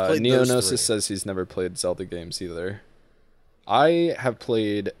I've played those Neonosis 3. says he's never played Zelda games either. I have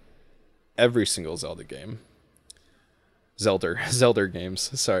played every single Zelda game. Zelda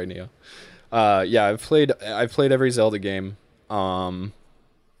games. Sorry, Neo. Yeah, I've played every Zelda game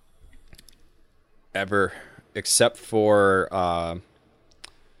ever, except for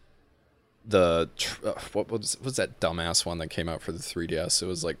what was that dumbass one that came out for the 3DS? It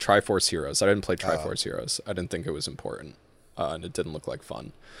was like Triforce Heroes. I didn't play Triforce Heroes. I didn't think it was important, and it didn't look like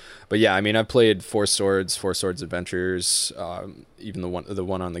fun. But yeah, I mean, I played Four Swords Adventures, even the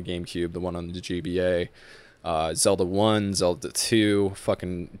one on the GameCube, the one on the GBA, Zelda 1, Zelda 2.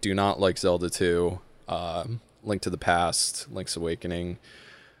 Fucking do not like Zelda 2. Link to the Past, Link's Awakening,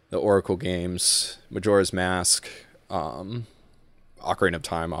 the Oracle games, Majora's Mask, Ocarina of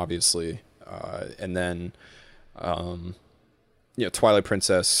Time, obviously, and then Twilight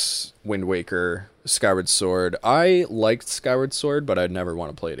Princess, Wind Waker, Skyward Sword. I liked Skyward Sword, but I'd never want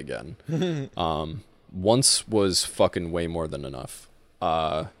to play it again. Once was fucking way more than enough.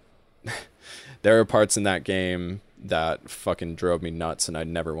 There are parts in that game that fucking drove me nuts, and I'd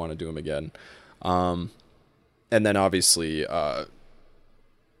never want to do them again. And then obviously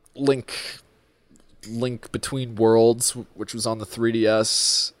Link Between Worlds, which was on the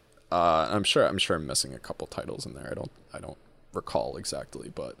 3DS. I'm sure I'm missing a couple titles in there. I don't recall exactly,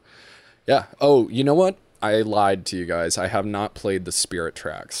 but Yeah. Oh, you know what? I lied to you guys. I have not played the Spirit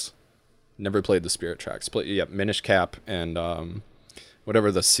Tracks. Never played the Spirit Tracks. Yeah, Minish Cap and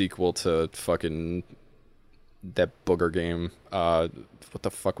whatever the sequel to fucking that booger game. What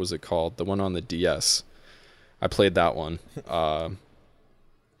the fuck was it called? The one on the DS. I played that one.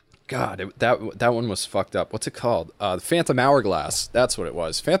 That one was fucked up. What's it called? Phantom Hourglass. That's what it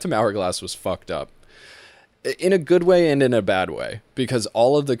was. Phantom Hourglass was fucked up. In a good way and in a bad way, because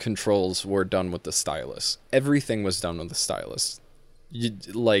all of the controls were done with the stylus. Everything was done with the stylus. You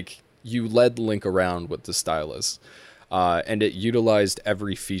led Link around with the stylus, and it utilized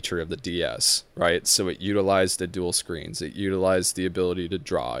every feature of the DS, right? So it utilized the dual screens. It utilized the ability to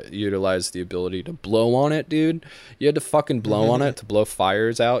draw. It utilized the ability to blow on it, dude. You had to fucking blow on it to blow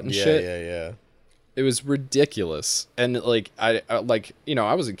fires out and shit. Yeah. It was ridiculous. And I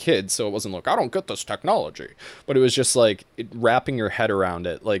was a kid, so it wasn't like, I don't get this technology. But it was just like wrapping your head around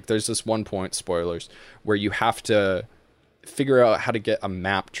it. Like there's this one point, spoilers, where you have to figure out how to get a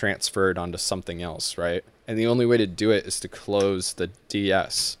map transferred onto something else, right? And the only way to do it is to close the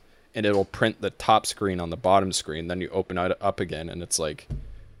DS, and it'll print the top screen on the bottom screen. Then you open it up again, and it's like,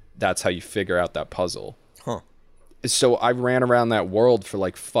 that's how you figure out that puzzle. Huh. So I ran around that world for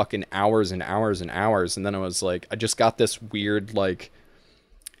like fucking hours and hours and hours, and then I was like, I just got this weird like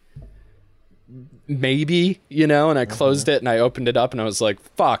maybe, and I closed it and I opened it up and I was like,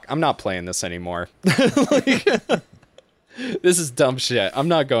 fuck, I'm not playing this anymore. This is dumb shit. I'm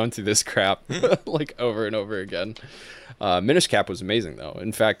not going through this crap like over and over again. Minish Cap was amazing though.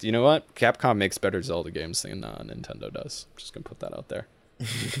 In fact, you know what? Capcom makes better Zelda games than Nintendo does. Just gonna put that out there.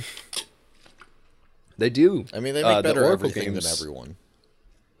 They do. I mean, they make better everything games, than everyone.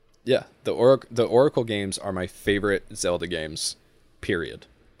 Yeah, the Oracle games are my favorite Zelda games, period,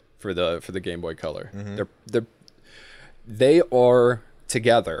 for the Game Boy Color. Mm-hmm. They are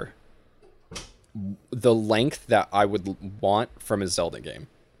together the length that I would want from a Zelda game.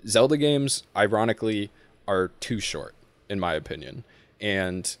 Zelda games, ironically, are too short, in my opinion.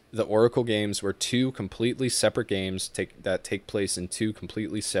 And the Oracle games were two completely separate games that take place in two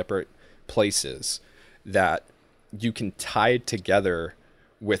completely separate places that you can tie together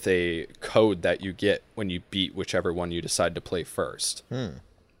with a code that you get when you beat whichever one you decide to play first.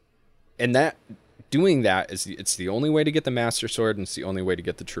 And doing that it's the only way to get the Master Sword, and it's the only way to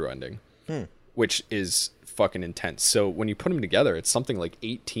get the true ending, which is fucking intense. So when you put them together, it's something like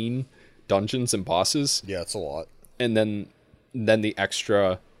 18 dungeons and bosses. Yeah, it's a lot. And then the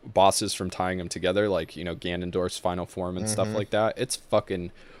extra bosses from tying them together, like, Ganondorf's final form and stuff like that. It's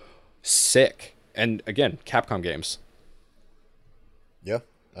fucking sick. And again, Capcom games. Yeah,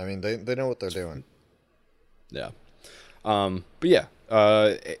 I mean they know what they're doing. Yeah. But yeah,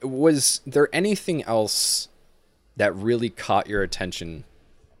 was there anything else that really caught your attention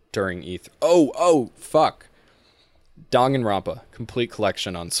during E3? Oh, fuck. Danganronpa complete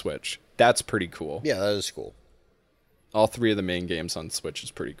collection on Switch. That's pretty cool. Yeah, that is cool. All three of the main games on Switch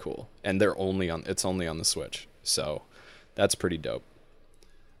is pretty cool, and it's only on the Switch, so that's pretty dope.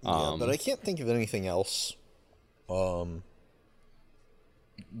 Yeah, but I can't think of anything else. Nothing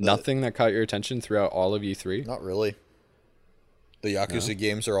that caught your attention throughout all of E3? Not really. The Yakuza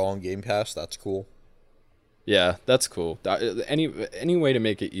games are all on Game Pass. That's cool. Yeah, that's cool. Any way to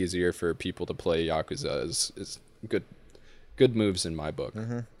make it easier for people to play Yakuza is good. Good moves in my book.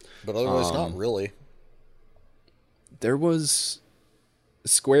 But otherwise, not really. There was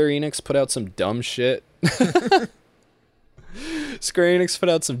Square Enix put out some dumb shit. Square Enix put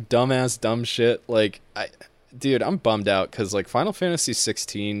out some dumb shit. Like, dude, I'm bummed out because like Final Fantasy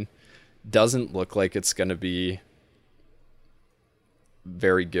 16 doesn't look like it's gonna be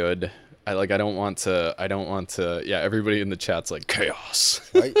very good. I don't want to. Yeah, everybody in the chat's like chaos.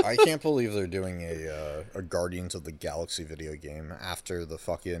 I can't believe they're doing a Guardians of the Galaxy video game after the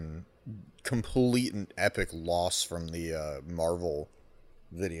fucking complete and epic loss from the Marvel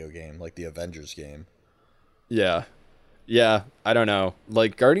video game, like the Avengers game. Yeah, I don't know.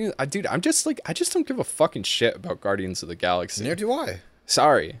 Like Guardians, I just don't give a fucking shit about Guardians of the Galaxy. Neither do I.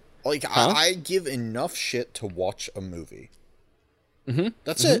 Sorry. Like, I give enough shit to watch a movie.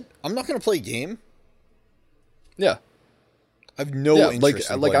 That's it. I'm not gonna play a game. Yeah. I have no interest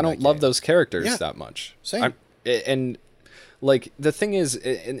in like I don't love game. Those characters that much. Same. And like the thing is,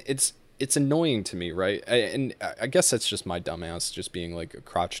 it's annoying to me, right? And I guess that's just my dumbass, just being like a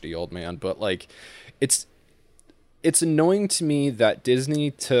crotchety old man. But like, it's annoying to me that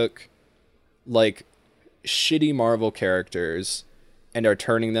Disney took like shitty Marvel characters and are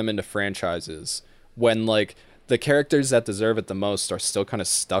turning them into franchises when like the characters that deserve it the most are still kind of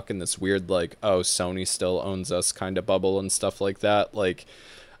stuck in this weird like, oh, Sony still owns us kind of bubble and stuff like that. Like,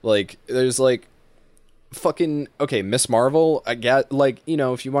 Like, there's like fucking okay, Miss Marvel. I get like, you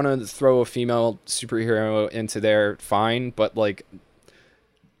know, if you want to throw a female superhero into there, fine. But like,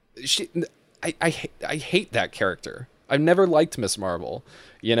 I hate that character. I've never liked Miss Marvel.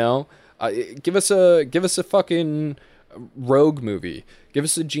 You know, give us a fucking Rogue movie. Give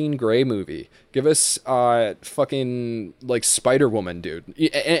us a Jean Grey movie. Give us fucking like Spider-Woman, dude.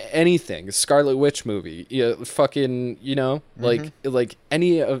 Anything. Scarlet Witch movie. Yeah, fucking, you know, like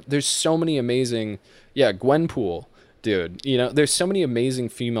any of. There's so many amazing. Yeah, Gwenpool, dude. You know, there's so many amazing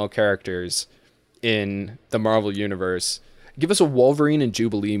female characters in the Marvel universe. Give us a Wolverine and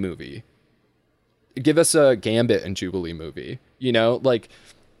Jubilee movie. Give us a Gambit and Jubilee movie. You know, like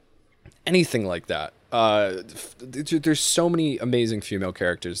anything like that. There's so many amazing female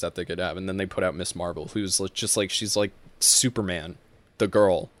characters that they could have, and then they put out Miss Marvel, who's just like, she's like Superman, the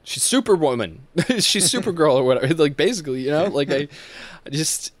girl. She's Superwoman. She's Supergirl or whatever. Like, basically, you know, like I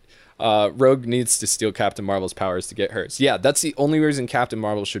just. Rogue needs to steal Captain Marvel's powers to get hers. Yeah, that's the only reason Captain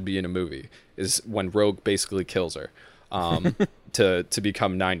Marvel should be in a movie, is when Rogue basically kills her to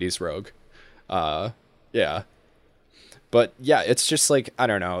become 90s Rogue. Yeah. But yeah, it's just like, I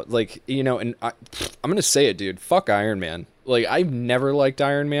don't know, like, you know, and I'm going to say it, dude, fuck Iron Man. Like, I've never liked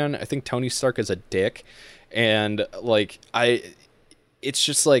Iron Man. I think Tony Stark is a dick. And like, it's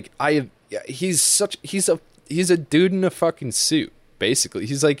just like, he's a dude in a fucking suit. Basically,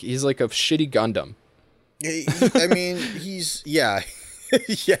 he's like a shitty Gundam. I mean, yeah,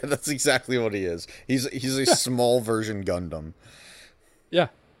 that's exactly what he is. He's a small version Gundam. Yeah,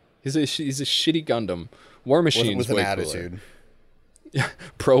 he's a shitty Gundam. War Machine's with way an attitude. Yeah,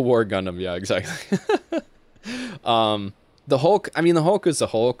 pro-war Gundam. Yeah, exactly. The Hulk. I mean, the Hulk is the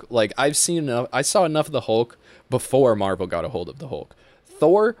Hulk. Like, I saw enough of the Hulk before Marvel got a hold of the Hulk.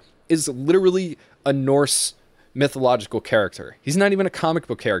 Thor is literally a Norse mythological character. He's not even a comic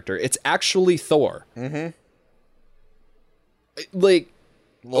book character. It's actually Thor. Mm-hmm. Like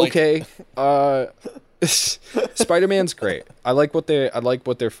okay. Spider-Man's great. I like what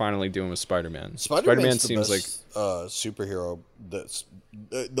they're finally doing with Spider-Man. Spider-Man seems like superhero. That's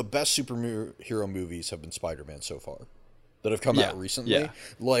the best superhero movies have been Spider-Man so far that have come out recently. Yeah.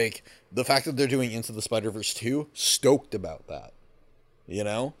 Like, the fact that they're doing Into the Spider-Verse 2, stoked about that. You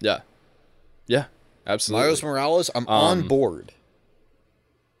know? Yeah. Yeah. Absolutely. Miles Morales, I'm on board.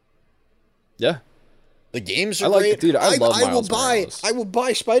 Yeah. The games are great. Dude, I love Miles Morales. I will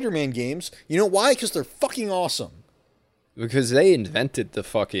buy Spider-Man games. You know why? Because they're fucking awesome. Because they invented the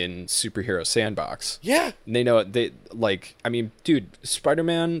fucking superhero sandbox. Yeah. And they know it. They, like, I mean, dude,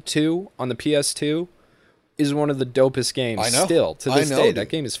 Spider-Man 2 on the PS2 is one of the dopest games. I know. Still, to this day. Dude. That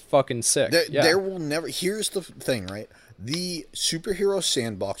game is fucking sick. There will never... Here's the thing, right? The superhero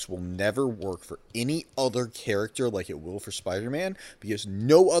sandbox will never work for any other character like it will for Spider-Man, because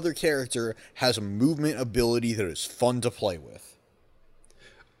no other character has a movement ability that is fun to play with.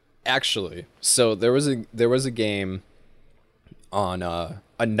 Actually, so there was a game on a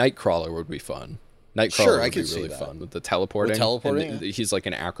Nightcrawler would be fun. Nightcrawler would be really fun with the teleporting. He's like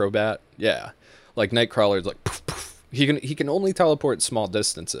an acrobat. Yeah, like Nightcrawler's like poof, poof. He can only teleport small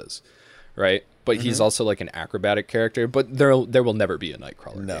distances, right? But he's also like an acrobatic character. But there will never be a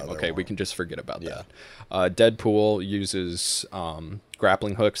Nightcrawler game. Okay, we can just forget about that. Deadpool uses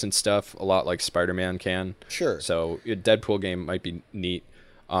grappling hooks and stuff a lot like Spider-Man can. Sure. So a Deadpool game might be neat.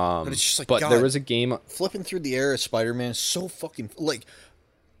 But it's just like, but God, there was a game flipping through the air of Spider-Man is so fucking like.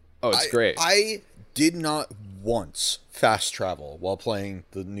 Oh, it's great. I did not once fast travel while playing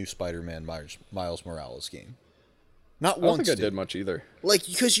the new Spider-Man Miles Morales game. Not once. I don't think I did much either. Like,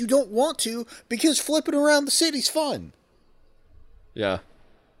 because you don't want to, because flipping around the city's fun. Yeah.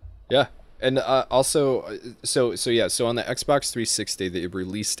 Yeah. And also, so on the Xbox 360, they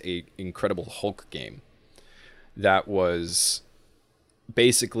released a Incredible Hulk game that was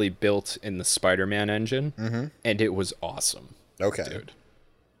basically built in the Spider-Man engine, and it was awesome. Okay. Dude.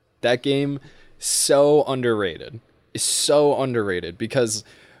 That game, so underrated. Is so underrated because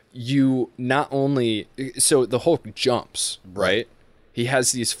you not only... So the Hulk jumps, right? He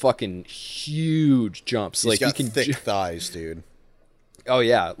has these fucking huge jumps. He's got thick thighs, dude. Oh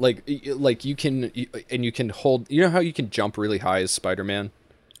yeah, like you can hold. You know how you can jump really high as Spider-Man?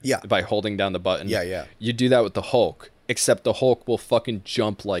 Yeah. By holding down the button. Yeah. You do that with the Hulk, except the Hulk will fucking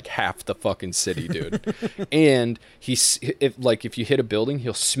jump like half the fucking city, dude. And if you hit a building,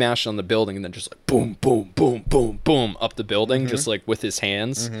 he'll smash on the building and then just like boom, boom, boom, boom, boom up the building, just like with his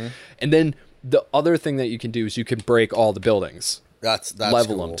hands. And then the other thing that you can do is you can break all the buildings. That's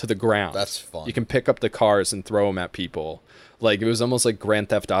level cool. them to the ground. That's fun. You can pick up the cars and throw them at people. Like, it was almost like Grand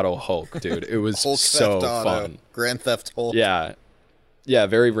Theft Auto Hulk, dude. It was so fun. Grand Theft Hulk. Yeah. Yeah,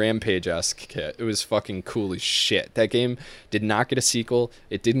 very Rampage-esque kit. It was fucking cool as shit. That game did not get a sequel.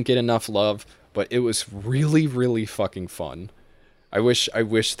 It didn't get enough love, but it was really, really fucking fun. I wish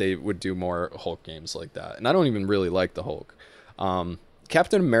they would do more Hulk games like that. And I don't even really like the Hulk.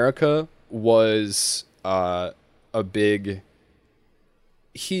 Captain America was a big...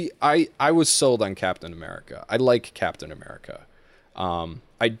 I was sold on Captain America. I like Captain America.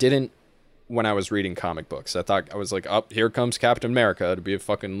 I didn't when I was reading comic books. I was like, oh, here comes Captain America to be a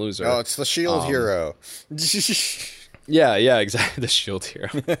fucking loser. Oh, it's the shield hero. Yeah, exactly. The shield hero.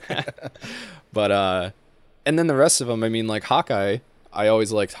 But and then the rest of them, I mean, like Hawkeye, I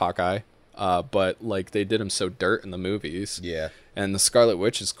always liked Hawkeye. But like they did him so dirt in the movies. Yeah. And the Scarlet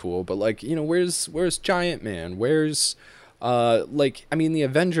Witch is cool, but like, you know, where's Giant Man? Where's like, I mean, the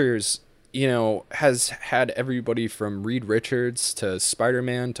Avengers, you know, has had everybody from Reed Richards to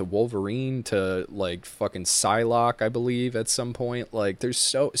Spider-Man to Wolverine to like fucking Psylocke, I believe, at some point. Like, there's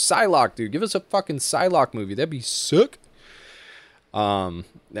Psylocke, dude. Give us a fucking Psylocke movie. That'd be sick.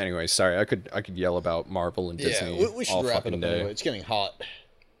 Anyway, sorry, I could yell about Marvel and Disney. Yeah, we should all wrap it fucking up day. anyway. It's getting hot.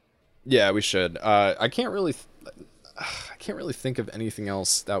 Yeah, we should. I can't really think of anything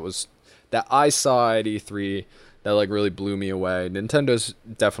else that I saw at E3 that like really blew me away. Nintendo's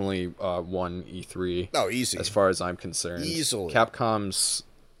definitely won E3. Oh, easy. As far as I'm concerned, Easily. Capcom's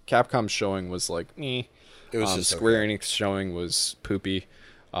showing was like, eh. It was just Square okay. Enix showing was poopy.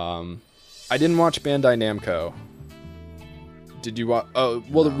 I didn't watch Bandai Namco. Did you watch? Oh,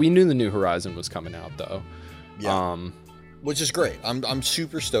 well, we knew the New Horizon was coming out though. Yeah. Which is great. I'm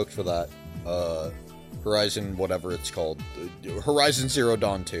super stoked for that. Horizon, whatever it's called, Horizon Zero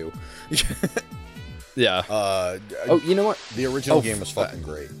Dawn 2. Yeah. Oh, you know what? The original game was fucking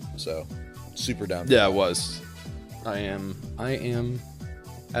great. So, super down. Yeah, it was. I am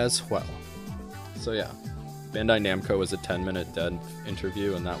as well. So yeah, Bandai Namco was a 10-minute dead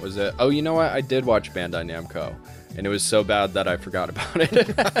interview, and that was it. Oh, you know what? I did watch Bandai Namco, and it was so bad that I forgot about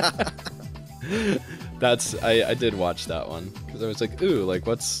it. I did watch that one because I was like, ooh, like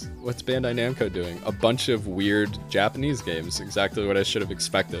what's Bandai Namco doing? A bunch of weird Japanese games, exactly what I should have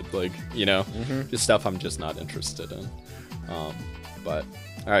expected. Like, you know, just stuff I'm just not interested in. But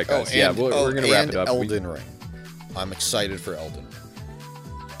all right, guys, we're gonna wrap it up. Elden Ring. I'm excited for Elden Ring.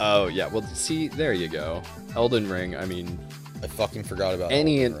 Oh yeah, well, see, there you go. Elden Ring. I mean, I fucking forgot about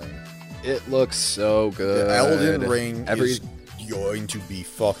Elden Ring. It looks so good. Elden Ring is going to be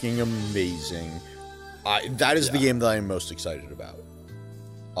fucking amazing. That is the game that I'm most excited about.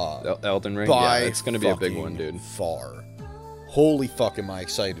 Elden Ring? Yeah, it's going to be a big one, dude. Far. Holy fuck am I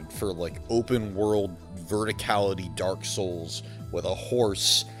excited for, like, open world verticality Dark Souls with a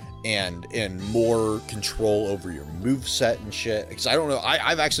horse and more control over your moveset and shit. Because I don't know,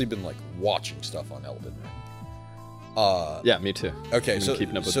 I've actually been, like, watching stuff on Elden Ring. Yeah, me too. Okay, so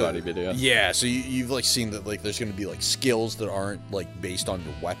keeping up with body video. Yeah, so you've like seen that like there's gonna be like skills that aren't like based on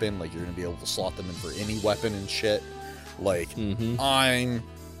your weapon, like you're gonna be able to slot them in for any weapon and shit. Like I'm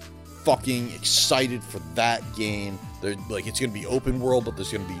fucking excited for that game. They're like it's gonna be open world, but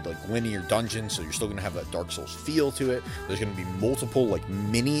there's gonna be like linear dungeons, so you're still gonna have that Dark Souls feel to it. There's gonna be multiple like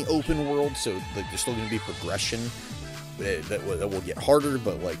mini open world, so like there's still gonna be progression. That will get harder,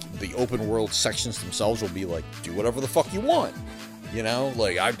 but like the open world sections themselves will be like do whatever the fuck you want, you know.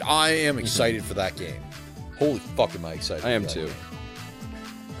 Like I am excited for that game. Holy fuck, am I excited! I am too.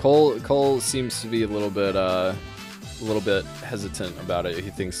 Cole seems to be a little bit hesitant about it. He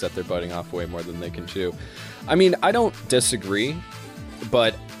thinks that they're biting off way more than they can chew. I mean, I don't disagree,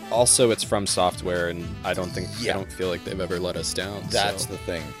 but also it's From Software, and I don't feel like they've ever let us down. That's the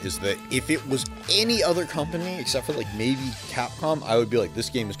thing, is that if it was any other company except for like maybe Capcom, I would be like, this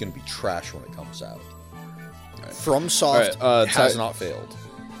game is going to be trash when it comes out. Right. FromSoft has not failed.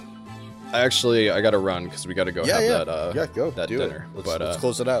 I gotta run because we gotta go have that dinner. Let's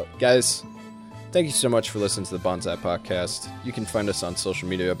close it out, guys. Thank you so much for listening to the Bonsai Podcast. You can find us on social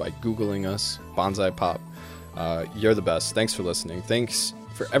media by Googling us, Bonsai Pop. You're the best. Thanks for listening. Thanks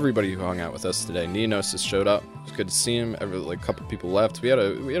for everybody who hung out with us today. Neonosis showed up. It was good to see him. A couple people left. We had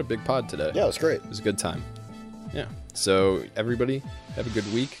a big pod today. Yeah, it was great. It was a good time. Yeah. So everybody, have a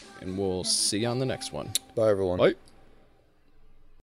good week, and we'll see you on the next one. Bye, everyone. Bye.